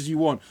as much as you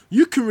want.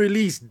 You can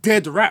release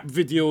dead rap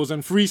videos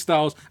and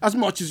freestyles as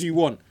much as you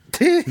want.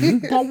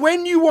 But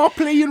when you are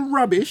playing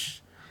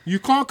rubbish, you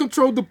can't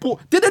control the ball.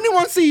 Did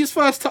anyone see his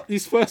first touch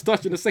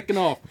in the second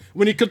half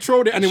when he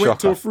controlled it and it went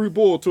to a through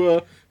ball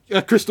to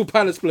a Crystal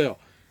Palace player?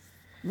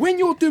 When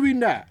you're doing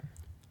that,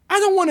 I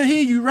don't want to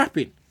hear you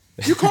rapping.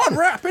 You can't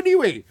rap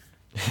anyway.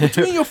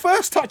 Between your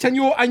first touch and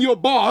your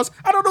bars,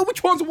 I don't know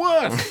which one's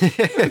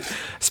worse.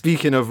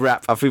 Speaking of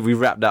rap, I think we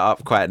wrapped that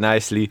up quite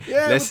nicely.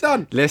 Yeah, we're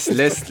done.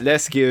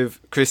 Let's give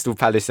Crystal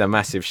Palace a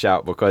massive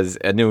shout because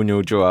a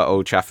 0-0 draw at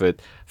Old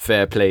Trafford,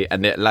 fair play,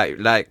 and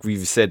like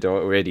we've said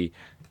already.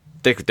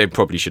 They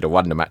probably should have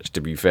won the match,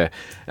 to be fair,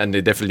 and they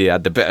definitely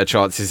had the better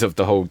chances of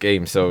the whole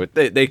game. So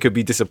they could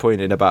be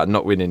disappointed about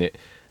not winning it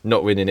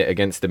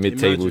against the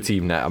mid-table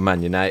team that are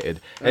Man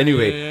United.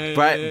 Anyway,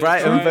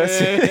 Brighton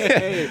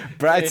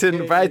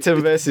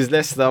versus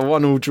Leicester,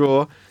 1-1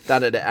 draw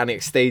down at the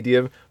Annex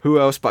Stadium. Who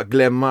else but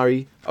Glenn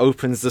Murray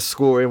opens the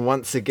scoring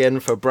once again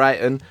for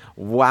Brighton.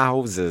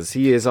 Wowzers,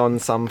 he is on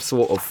some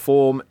sort of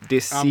form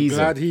this season.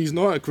 I'm glad he's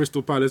not at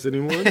Crystal Palace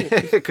anymore.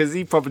 Because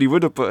he probably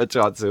would have put a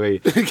chance away.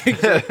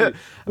 Exactly.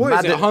 What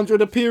is it,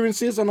 100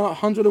 appearances and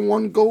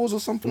 101 goals or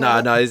something?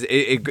 No,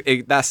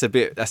 that's a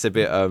bit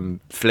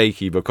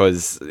flaky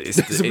because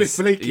it's a bit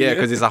flaky. Yeah,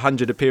 because it's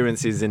 100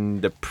 appearances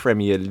in the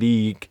Premier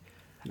League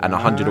and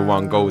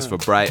 101 goals for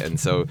Brighton.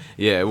 So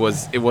yeah, it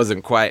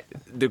wasn't quite,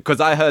 because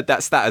I heard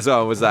that stat as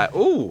well. I was like,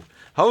 oh,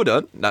 hold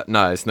on,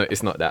 no, it's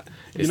not that.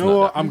 You know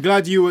what? I'm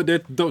glad you were there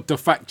to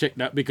fact check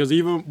that, because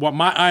even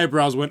my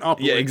eyebrows went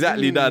up. Yeah,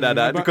 exactly. No,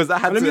 because I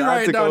had to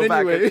go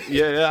back.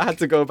 Anyway. I had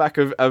to go back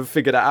and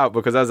figure that out,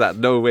 because I was like,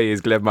 no way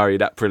is Glenn Murray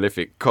that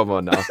prolific. Come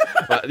on now.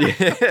 But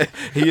yeah,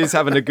 he is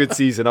having a good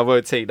season. I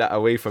won't take that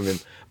away from him.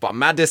 But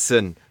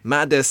Maddison,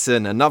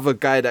 another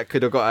guy that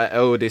could have got an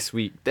L this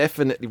week.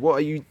 Definitely. What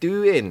are you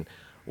doing?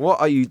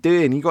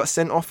 He got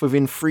sent off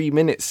within 3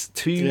 minutes.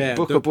 2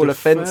 bookable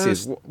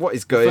offences. What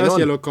is going on? The first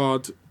yellow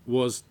card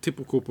was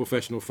typical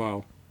professional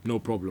foul. No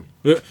problem.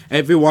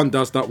 Everyone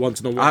does that once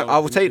in a while. I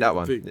will take that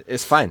one.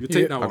 It's fine. You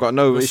take that one. I've got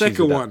no issues with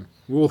that.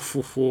 The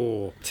second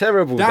one.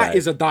 Terrible. That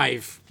is a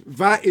dive.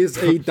 That is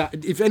a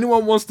dive. If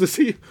anyone wants to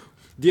see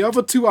the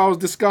other two I was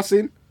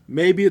discussing,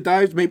 Maybe a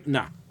dive, maybe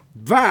nah.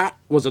 That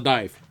was a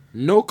dive.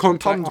 No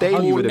contact. Tom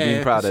Daly would have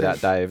been proud of 100%.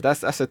 that dive.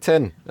 That's a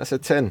 10. That's a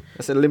 10.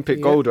 That's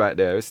Olympic gold right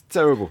there. It's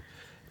terrible.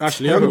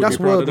 Actually, I I'm mean, gonna that's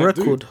be proud world of that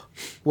too. record.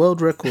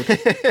 World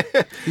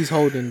record. He's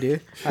holding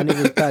there, and it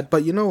was bad.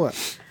 But you know what?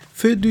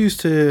 Fair dues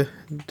to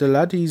the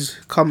lad. He's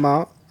come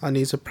out and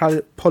he's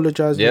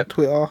apologizing Yep. on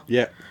Twitter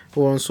Yeah.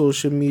 or on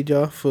social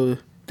media for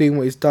doing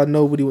what he's done.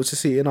 Nobody wants to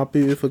see it in our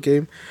beautiful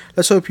game.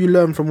 Let's hope you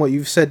learn from what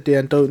you've said there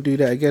and don't do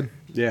that again.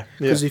 Yeah.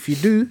 Because if you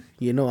do,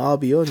 you know I'll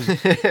be on you.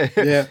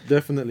 Yeah,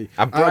 definitely.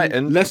 And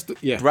Brighton,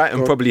 yeah.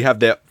 Brighton probably have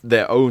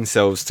their own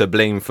selves to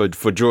blame for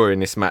drawing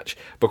this match,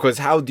 because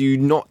how do you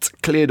not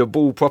clear the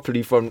ball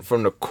properly from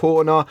the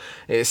corner?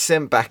 It's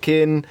sent back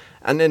in,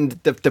 and then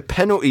the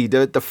penalty,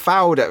 the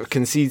foul that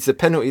concedes the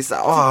penalty is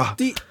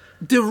like,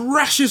 The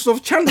rashest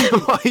of challenges.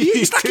 What are you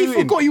It's like he doing?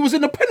 forgot he was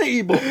in the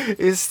penalty box.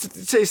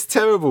 it's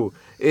terrible.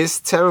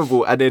 It's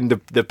terrible. And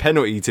then the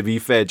penalty, to be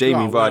fair,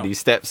 Jamie Wow. Vardy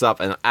steps up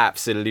and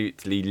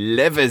absolutely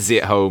levers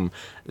it home.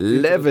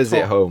 Levers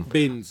it Top home.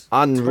 Bins.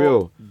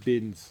 Unreal. Top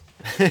bins.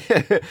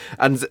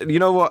 And you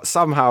know what?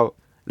 Somehow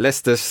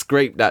Leicester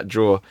scraped that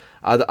draw.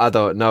 I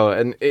don't know.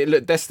 And it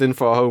looked destined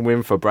for a home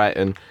win for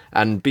Brighton.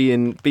 And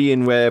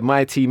being where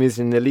my team is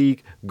in the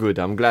league, good.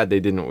 I'm glad they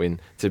didn't win,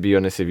 to be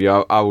honest with you.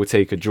 I will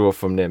take a draw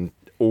from them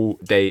all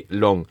day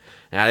long.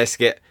 Now let's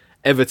get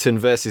Everton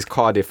versus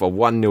Cardiff, a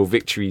 1-0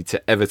 victory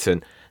to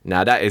Everton.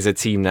 Now that is a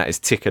team that is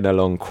ticking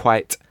along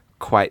quite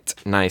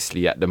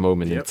nicely at the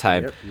moment in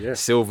time. Yep.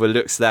 Silva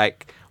looks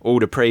like all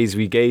the praise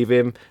we gave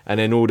him, and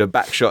then all the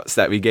back shots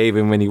that we gave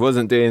him when he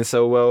wasn't doing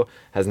so well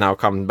has now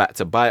come back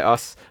to bite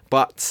us.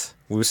 But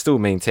we'll still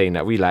maintain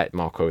that we like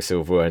Marco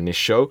Silva in this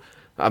show.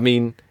 I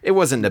mean, it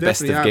wasn't the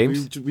best of Definitely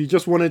games. We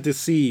just wanted to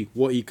see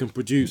what he can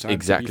produce. And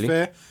Exactly. To be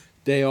fair,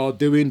 they are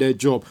doing their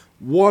job.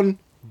 One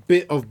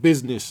bit of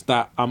business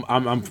that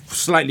I'm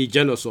slightly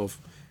jealous of.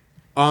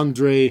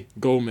 Andre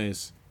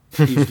Gomez.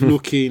 He's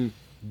looking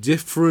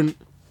different.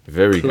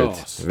 Very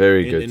class good.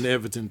 Very good. in the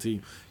Everton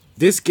team.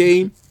 This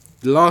game,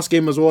 the last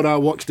game as well that I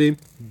watched him,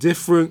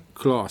 different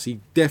class.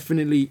 He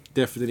definitely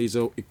is.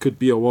 It could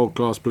be a world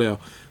class player.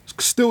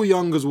 Still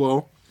young as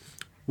well.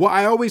 What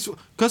I always,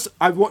 because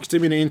I've watched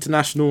him in the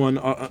international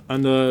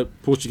and the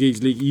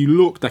Portuguese league, he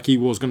looked like he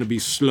was going to be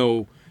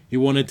slow. He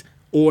wanted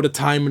all the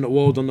time in the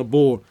world on the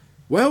ball.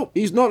 Well,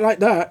 he's not like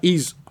that.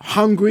 He's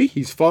hungry.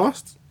 He's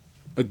fast,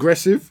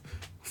 aggressive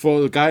for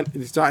the guy,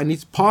 and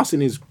his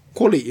passing is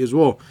quality as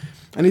well.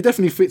 And he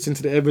definitely fits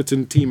into the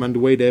Everton team and the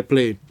way they're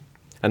playing.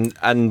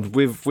 And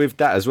with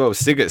that as well,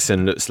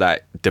 Sigurdsson looks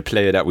like the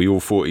player that we all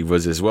thought he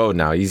was as well.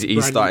 Now he's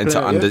starting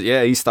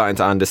to he's starting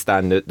to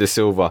understand the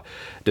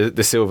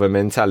Silva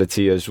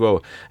mentality as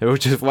well. And it was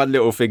just one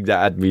little thing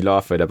that had me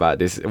laughing about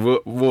this.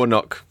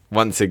 Warnock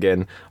once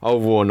again.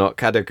 Warnock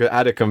had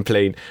a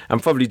complaint,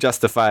 and probably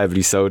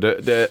justifiably so.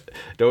 The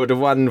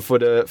one for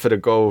the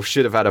goal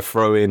should have had a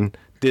throw in,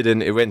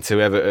 didn't. It went to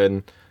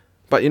Everton,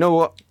 but you know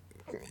what?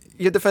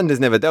 Your defenders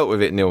never dealt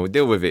with it, Neil.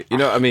 Deal with it. You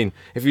know what I mean?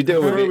 If you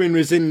deal with it... Irwin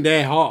was in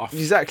their half.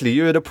 Exactly.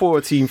 You were the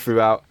poorer team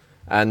throughout,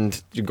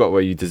 and you got what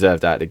you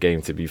deserved out of the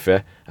game, to be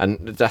fair.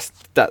 And that's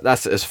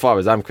as far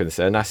as I'm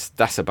concerned,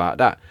 that's about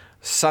that.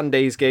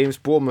 Sunday's games,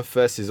 Bournemouth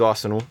versus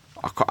Arsenal.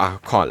 I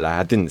can't lie,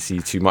 I didn't see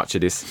too much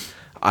of this.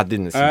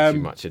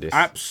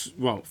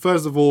 Well,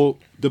 first of all,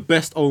 the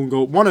best own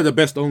goal, one of the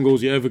best own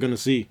goals you're ever going to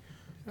see.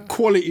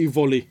 Quality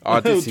volley.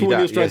 I did see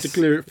that, trying to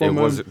clear it from...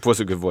 It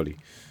was a good volley.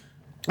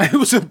 It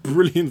was a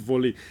brilliant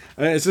volley.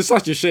 It's just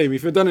such a shame.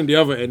 If he'd done it in the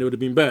other end, it would have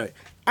been better.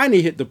 And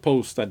he hit the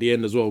post at the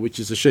end as well, which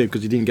is a shame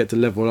because he didn't get to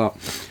level up.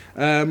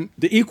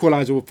 The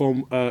equaliser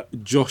from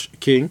Josh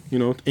King,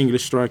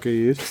 English striker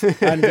he is.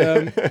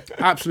 And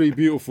absolutely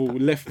beautiful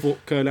left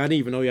foot curl. I didn't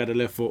even know he had a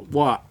left foot.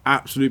 What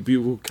absolute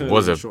beautiful curl.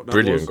 Was a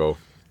brilliant goal.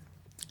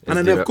 And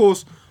then, of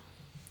course,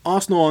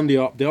 Arsenal on the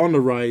up. They're on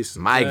the rise.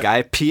 My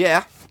guy,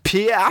 Pierre.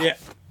 Yeah.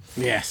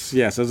 Yes.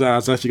 I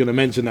was actually going to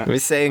mention that. We're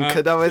saying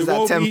Kadar is at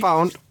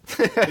 £10.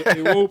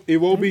 He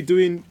will be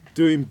doing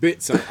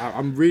bits.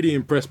 I'm really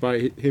impressed by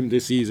him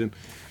this season.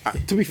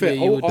 To be fair,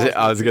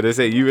 I was going to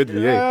say you would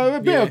be. A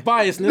bit of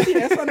biasness,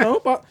 yes, I know,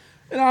 but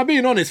I'm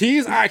being honest. He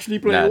is actually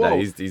playing well.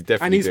 He's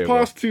definitely and he's doing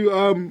passed to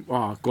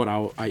oh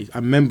god, I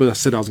remember I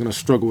said I was going to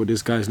struggle with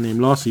this guy's name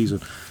last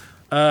season.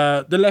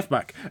 The left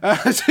back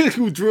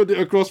who drilled it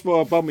across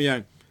for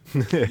Aubameyang.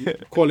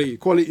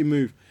 Quality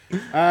move.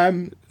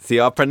 See,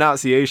 our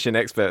pronunciation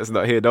expert's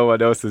not here. No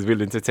one else is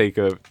willing to take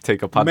a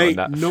punt on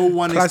that. No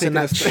one is taking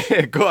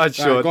that. Go on,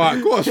 Sean. Go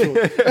on, Sean.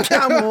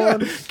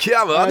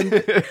 Come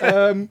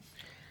on.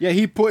 Yeah,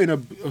 he put in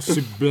a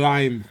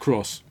sublime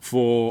cross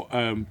for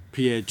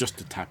Pierre just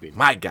to tap in.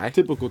 My guy.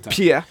 Typical tap.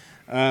 Pierre.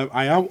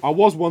 I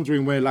was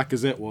wondering where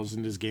Lacazette was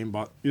in this game,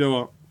 but you know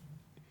what?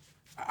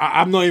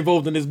 I'm not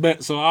involved in this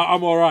bet, so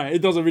I'm all right.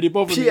 It doesn't really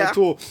bother me at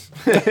all.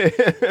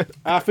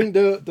 I think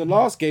the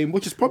last game,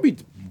 which is probably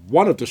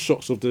one of the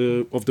shocks of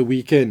the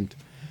weekend,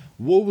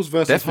 Wolves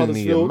versus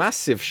Definitely Huddersfield. a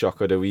massive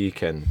shock of the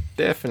weekend.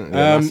 Definitely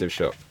a massive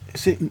shock.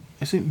 Is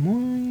it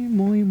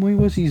Moy?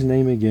 What's his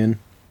name again?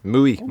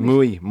 Moy,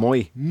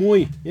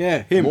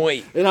 yeah, him.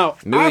 Moy. Now,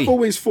 Moy. I've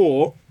always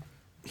thought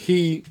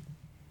he's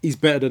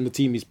better than the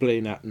team he's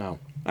playing at now.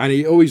 And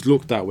he always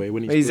looked that way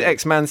when He's playing.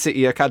 ex-Man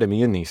City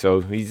Academy, isn't he?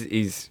 So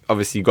he's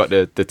obviously got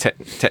the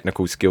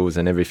technical skills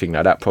and everything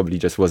like that. Probably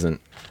just wasn't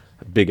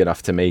big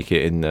enough to make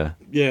it in the...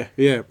 Yeah.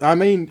 I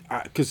mean,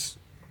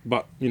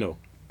 but, you know,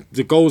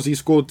 the goals he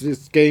scored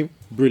this game,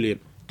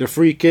 brilliant. The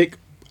free kick,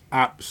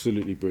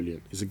 absolutely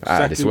brilliant. It's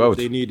exactly what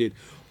they needed.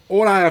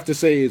 All I have to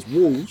say is,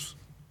 Wolves,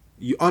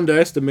 you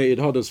underestimated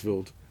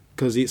Huddersfield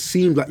because it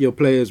seemed like your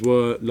players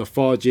were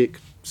lethargic,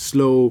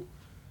 slow.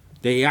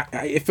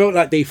 It felt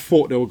like they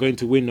thought they were going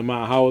to win no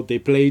matter how they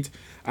played.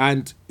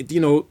 And, you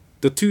know,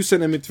 the two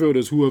centre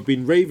midfielders who have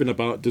been raving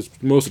about this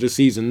most of the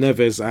season,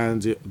 Neves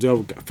and the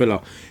other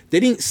fella, they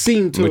didn't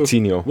seem to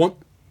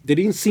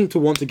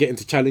want to get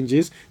into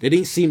challenges. They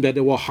didn't seem that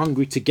they were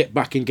hungry to get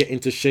back and get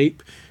into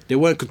shape. They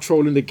weren't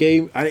controlling the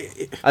game.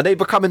 Are they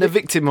becoming a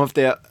victim of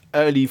their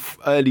early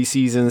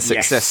season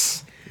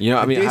success? Yes. You know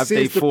what I mean? This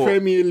is the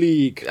Premier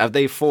League. Have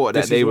they thought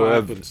that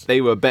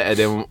they were better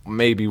than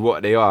maybe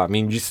what they are? I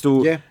mean, you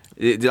still,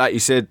 like you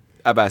said,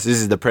 Abbas, this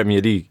is the Premier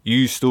League.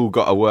 You still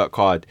got to work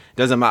hard.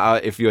 Doesn't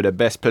matter if you're the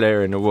best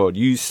player in the world.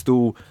 You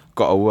still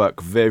got to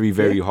work very,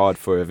 very hard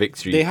for a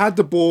victory. They had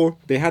the ball,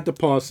 they had the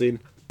passing,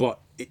 but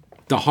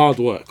the hard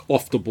work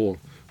off the ball,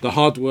 the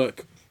hard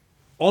work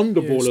on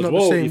the ball as well. It's not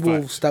the same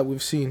Wolves that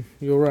we've seen.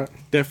 You're right.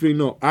 Definitely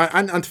not.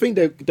 And I think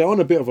they're on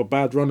a bit of a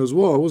bad run as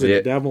well, wasn't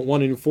it? They haven't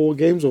won in 4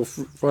 games or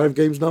 5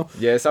 games now.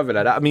 Yeah, something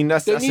like that. I mean,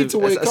 that's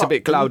a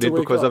bit clouded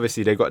because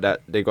obviously they got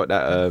that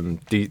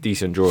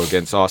decent draw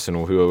against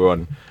Arsenal, who are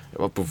on.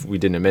 We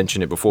didn't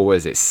mention it before. What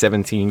is it?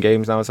 17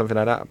 games now or something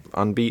like that,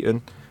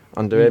 unbeaten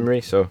under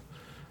Emery. So.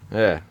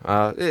 Yeah,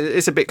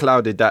 it's a bit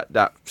clouded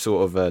that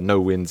sort of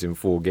no wins in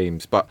 4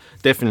 games, but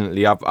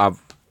definitely I've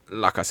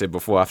like I said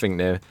before, I think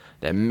they're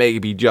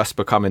maybe just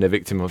becoming a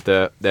victim of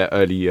their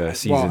early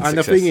season success. And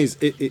the thing is,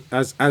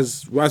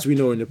 as we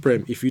know in the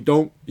Prem, if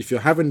you're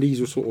having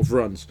these sort of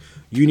runs,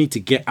 you need to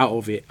get out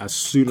of it as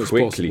soon as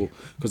possible,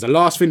 because the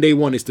last thing they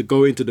want is to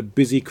go into the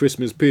busy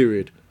Christmas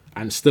period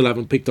and still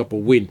haven't picked up a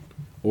win.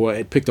 Or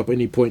it picked up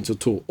any points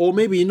at all, or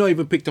maybe you not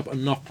even picked up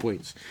enough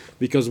points,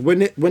 because when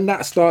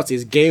that starts,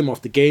 is game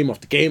after game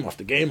after game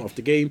after game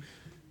after game.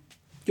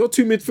 Your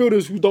two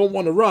midfielders who don't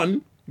want to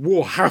run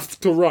will have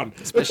to run,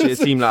 especially a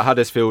team like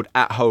Huddersfield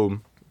at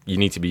home. You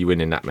need to be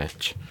winning that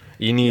match.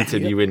 You need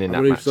to be winning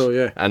that match. So,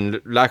 yeah. And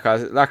like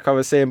I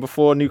was saying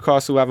before,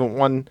 Newcastle haven't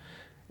won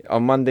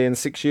on Monday in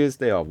 6 years.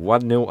 They are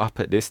 1-0 up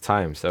at this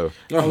time. So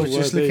I was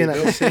just looking at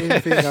the same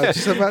thing. I was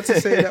just about to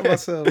say that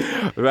myself.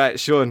 Right,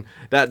 Sean.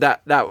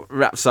 That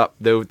wraps up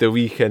the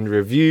weekend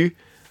review.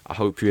 I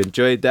hope you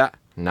enjoyed that.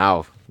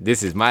 Now,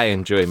 this is my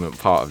enjoyment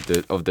part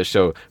of the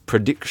show.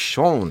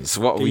 Predictions.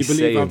 What Can we you believe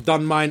saying? I've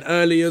done mine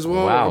early as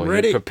well? Wow, I'm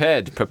ready. You're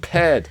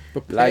prepared.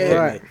 Like it.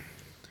 Right.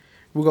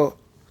 We got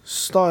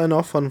starting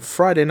off on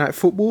Friday Night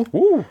Football.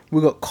 Ooh.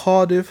 We got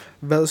Cardiff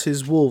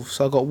versus Wolves.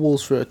 So I got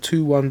Wolves for a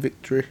 2-1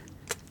 victory.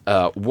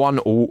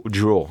 1-1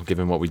 draw,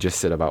 given what we just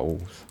said about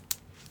Wolves.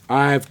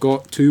 I've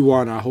got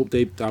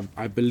 2-1.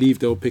 I believe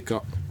they'll pick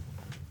up.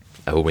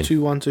 I will win.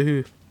 2-1 to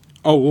who?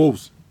 Oh,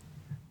 Wolves.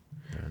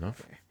 Fair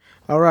enough.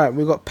 All right,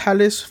 we got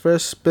Palace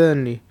versus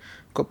Burnley.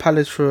 Got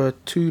Palace for a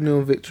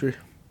 2-0 victory.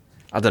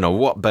 I don't know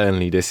what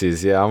Burnley this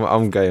is. Yeah,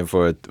 I'm going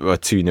for a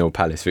 2-0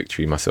 Palace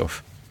victory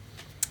myself.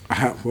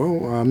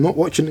 I'm not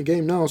watching the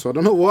game now, so I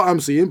don't know what I'm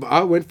seeing, but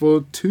I went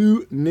for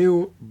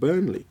 2-0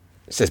 Burnley.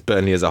 It says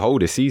Burnley as a whole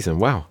this season.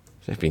 Wow.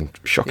 They've been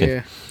shocking.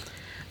 Yeah.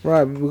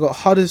 Right, we got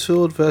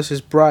Huddersfield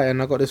versus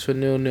Brighton. I got this for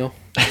 0-0.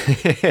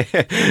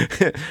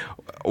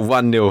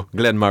 1-0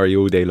 Glenn Murray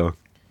all day long.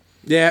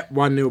 Yeah,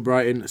 1-0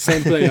 Brighton.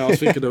 Same player I was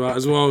thinking about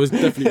as well. It was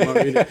definitely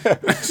Murray.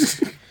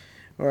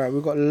 All right,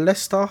 we got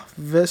Leicester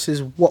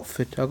versus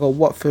Watford. I got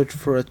Watford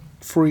for a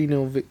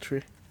 3-0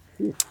 victory.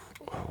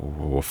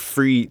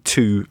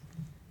 3-2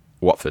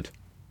 Watford.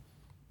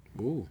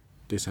 Ooh,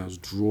 this has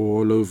draw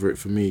all over it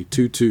for me.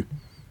 2-2.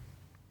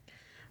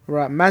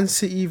 Right, Man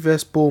City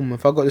versus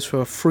Bournemouth. I got this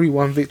for a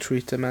 3-1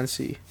 victory to Man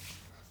City.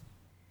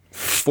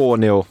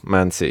 4-0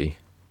 Man City.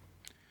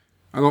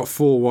 I got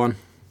 4-1.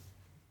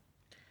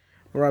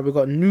 Right, we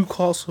got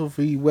Newcastle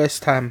v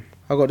West Ham.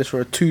 I got this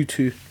for a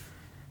 2-2.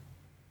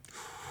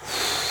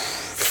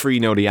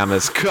 3-0 the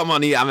Hammers. Come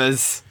on, the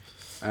Hammers.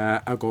 I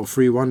got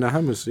 3-1 the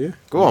Hammers, yeah.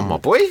 Go on, my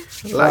boy.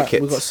 Like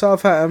it. We got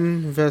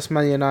Southampton versus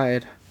Man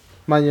United.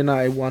 Man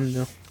United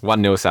 1-0.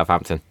 1-0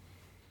 Southampton.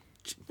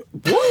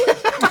 What?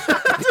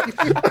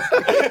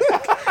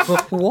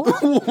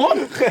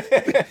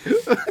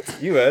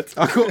 You heard.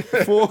 I got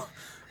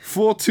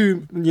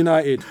 4-2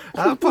 United.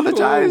 I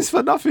apologise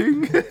for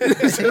nothing.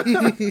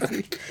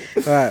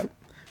 Right,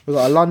 we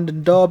got a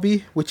London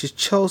derby, which is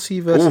Chelsea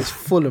versus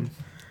Fulham.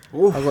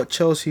 I got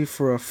Chelsea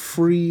for a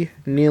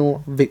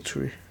 3-0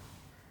 victory.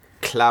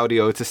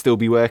 Claudio to still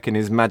be working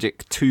his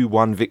magic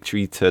 2-1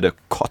 victory to the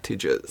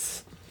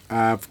Cottagers.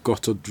 I've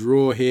got a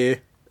draw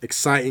here.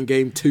 Exciting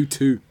game,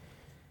 2-2.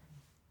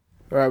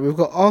 Right, we've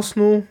got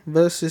Arsenal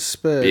versus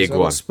Spurs. Big I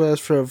one. got Spurs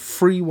for a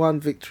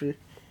 3-1 victory.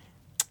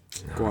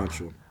 Go on,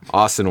 Sean.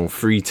 Arsenal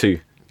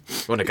 3-2.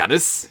 Wanna get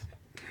this?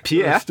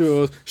 Pierre?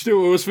 Still,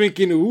 I was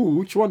thinking, ooh,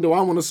 which one do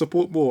I want to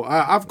support more?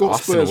 I've got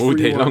Arsenal Spurs all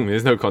day 3-1. long.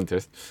 There's no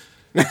contest.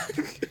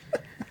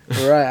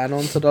 Right, and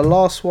on to the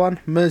last one,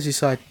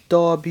 Merseyside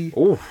derby.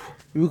 Oh,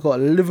 We got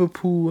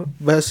Liverpool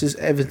versus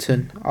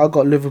Everton. I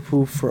got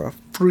Liverpool for a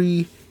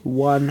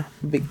 3-1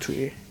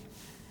 victory.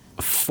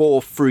 a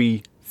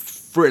 4-3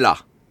 thriller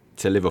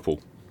to Liverpool.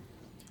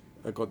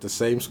 I got the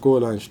same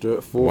scoreline,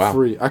 Stuart.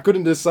 4-3. I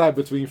couldn't decide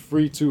between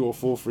 3-2 or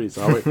 4-3,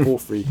 so I went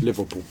 4-3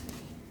 Liverpool.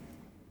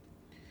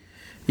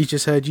 He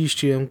just heard you,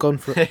 Stu. I'm gone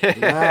for it.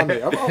 Nah,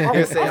 mate. I've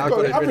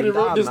already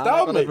wrote this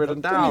down, mate.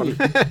 Written down.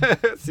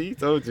 See,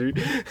 told you.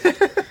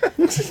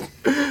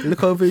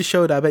 Look over his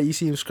shoulder. I bet you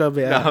see him scrub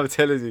it No, out. I'm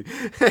telling you.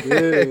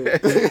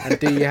 And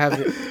do you have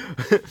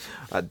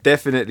it?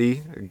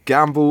 Definitely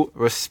gamble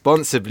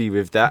responsibly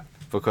with that,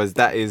 because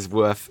that is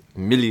worth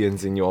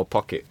millions in your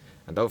pocket.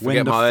 And don't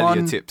forget my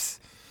earlier tips.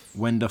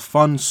 When the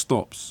fun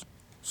stops,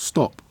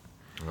 stop.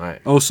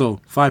 Right.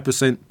 Also,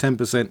 5%,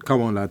 10%.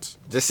 Come on, lads.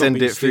 Just Stop send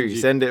being it through.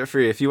 stingy. Send it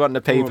through. If you want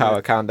the Come on, PayPal mate.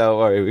 account, don't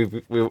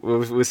worry.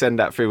 We'll send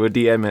that through. We'll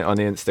DM it on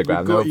the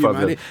Instagram. No Got you,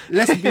 problem. man.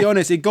 Let's be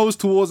honest. It goes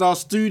towards our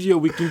studio.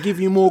 We can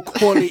give you more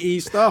quality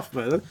stuff,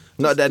 man.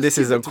 Not that this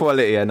isn't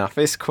quality enough.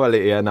 It's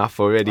quality enough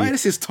already. Hey,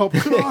 this is top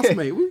class,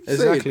 mate. What you saying?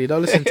 Exactly.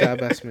 Don't listen to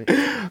Abbas, mate.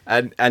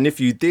 And if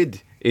you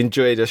did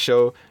enjoy the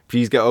show,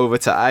 please get over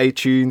to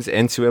iTunes,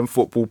 N2M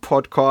Football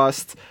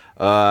Podcast.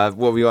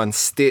 What we on?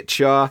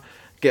 Stitcher.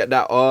 Get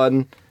that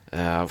on.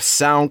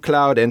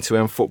 SoundCloud,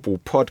 N2M Football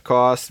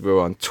Podcast.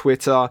 We're on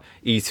Twitter,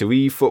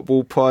 E2E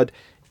Football Pod.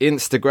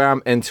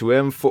 Instagram,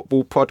 N2M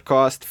Football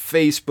Podcast.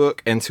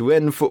 Facebook,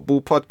 N2N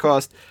Football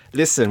Podcast.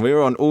 Listen,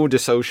 we're on all the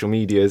social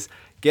medias.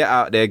 Get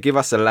out there, give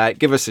us a like,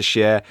 give us a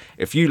share.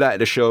 If you like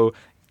the show,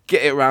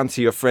 get it around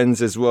to your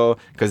friends as well,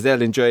 because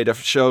they'll enjoy the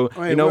show.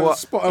 Wait, you know we're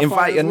what? on Spotify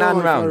Invite your as well, nan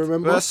if I round.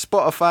 remember. We're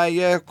Spotify,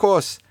 yeah, of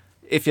course.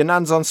 If your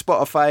nan's on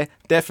Spotify,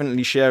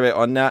 definitely share it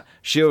on that.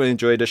 She'll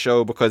enjoy the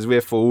show, because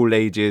we're for all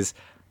ages,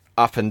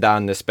 up and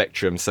down the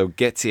spectrum. So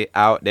get it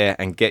out there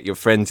and get your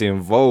friends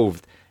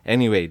involved.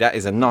 Anyway, that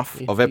is enough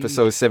of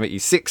episode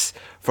 76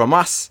 from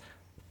us.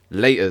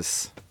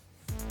 Laters.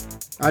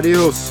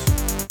 Adios.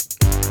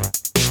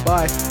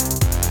 Bye.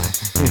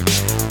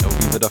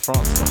 Vive de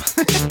France.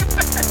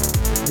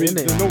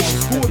 Innit? No one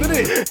scored,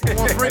 innit?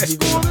 One French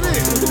scored,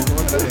 innit?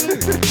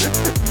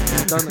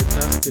 Done it,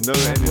 man. No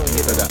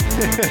energy for that.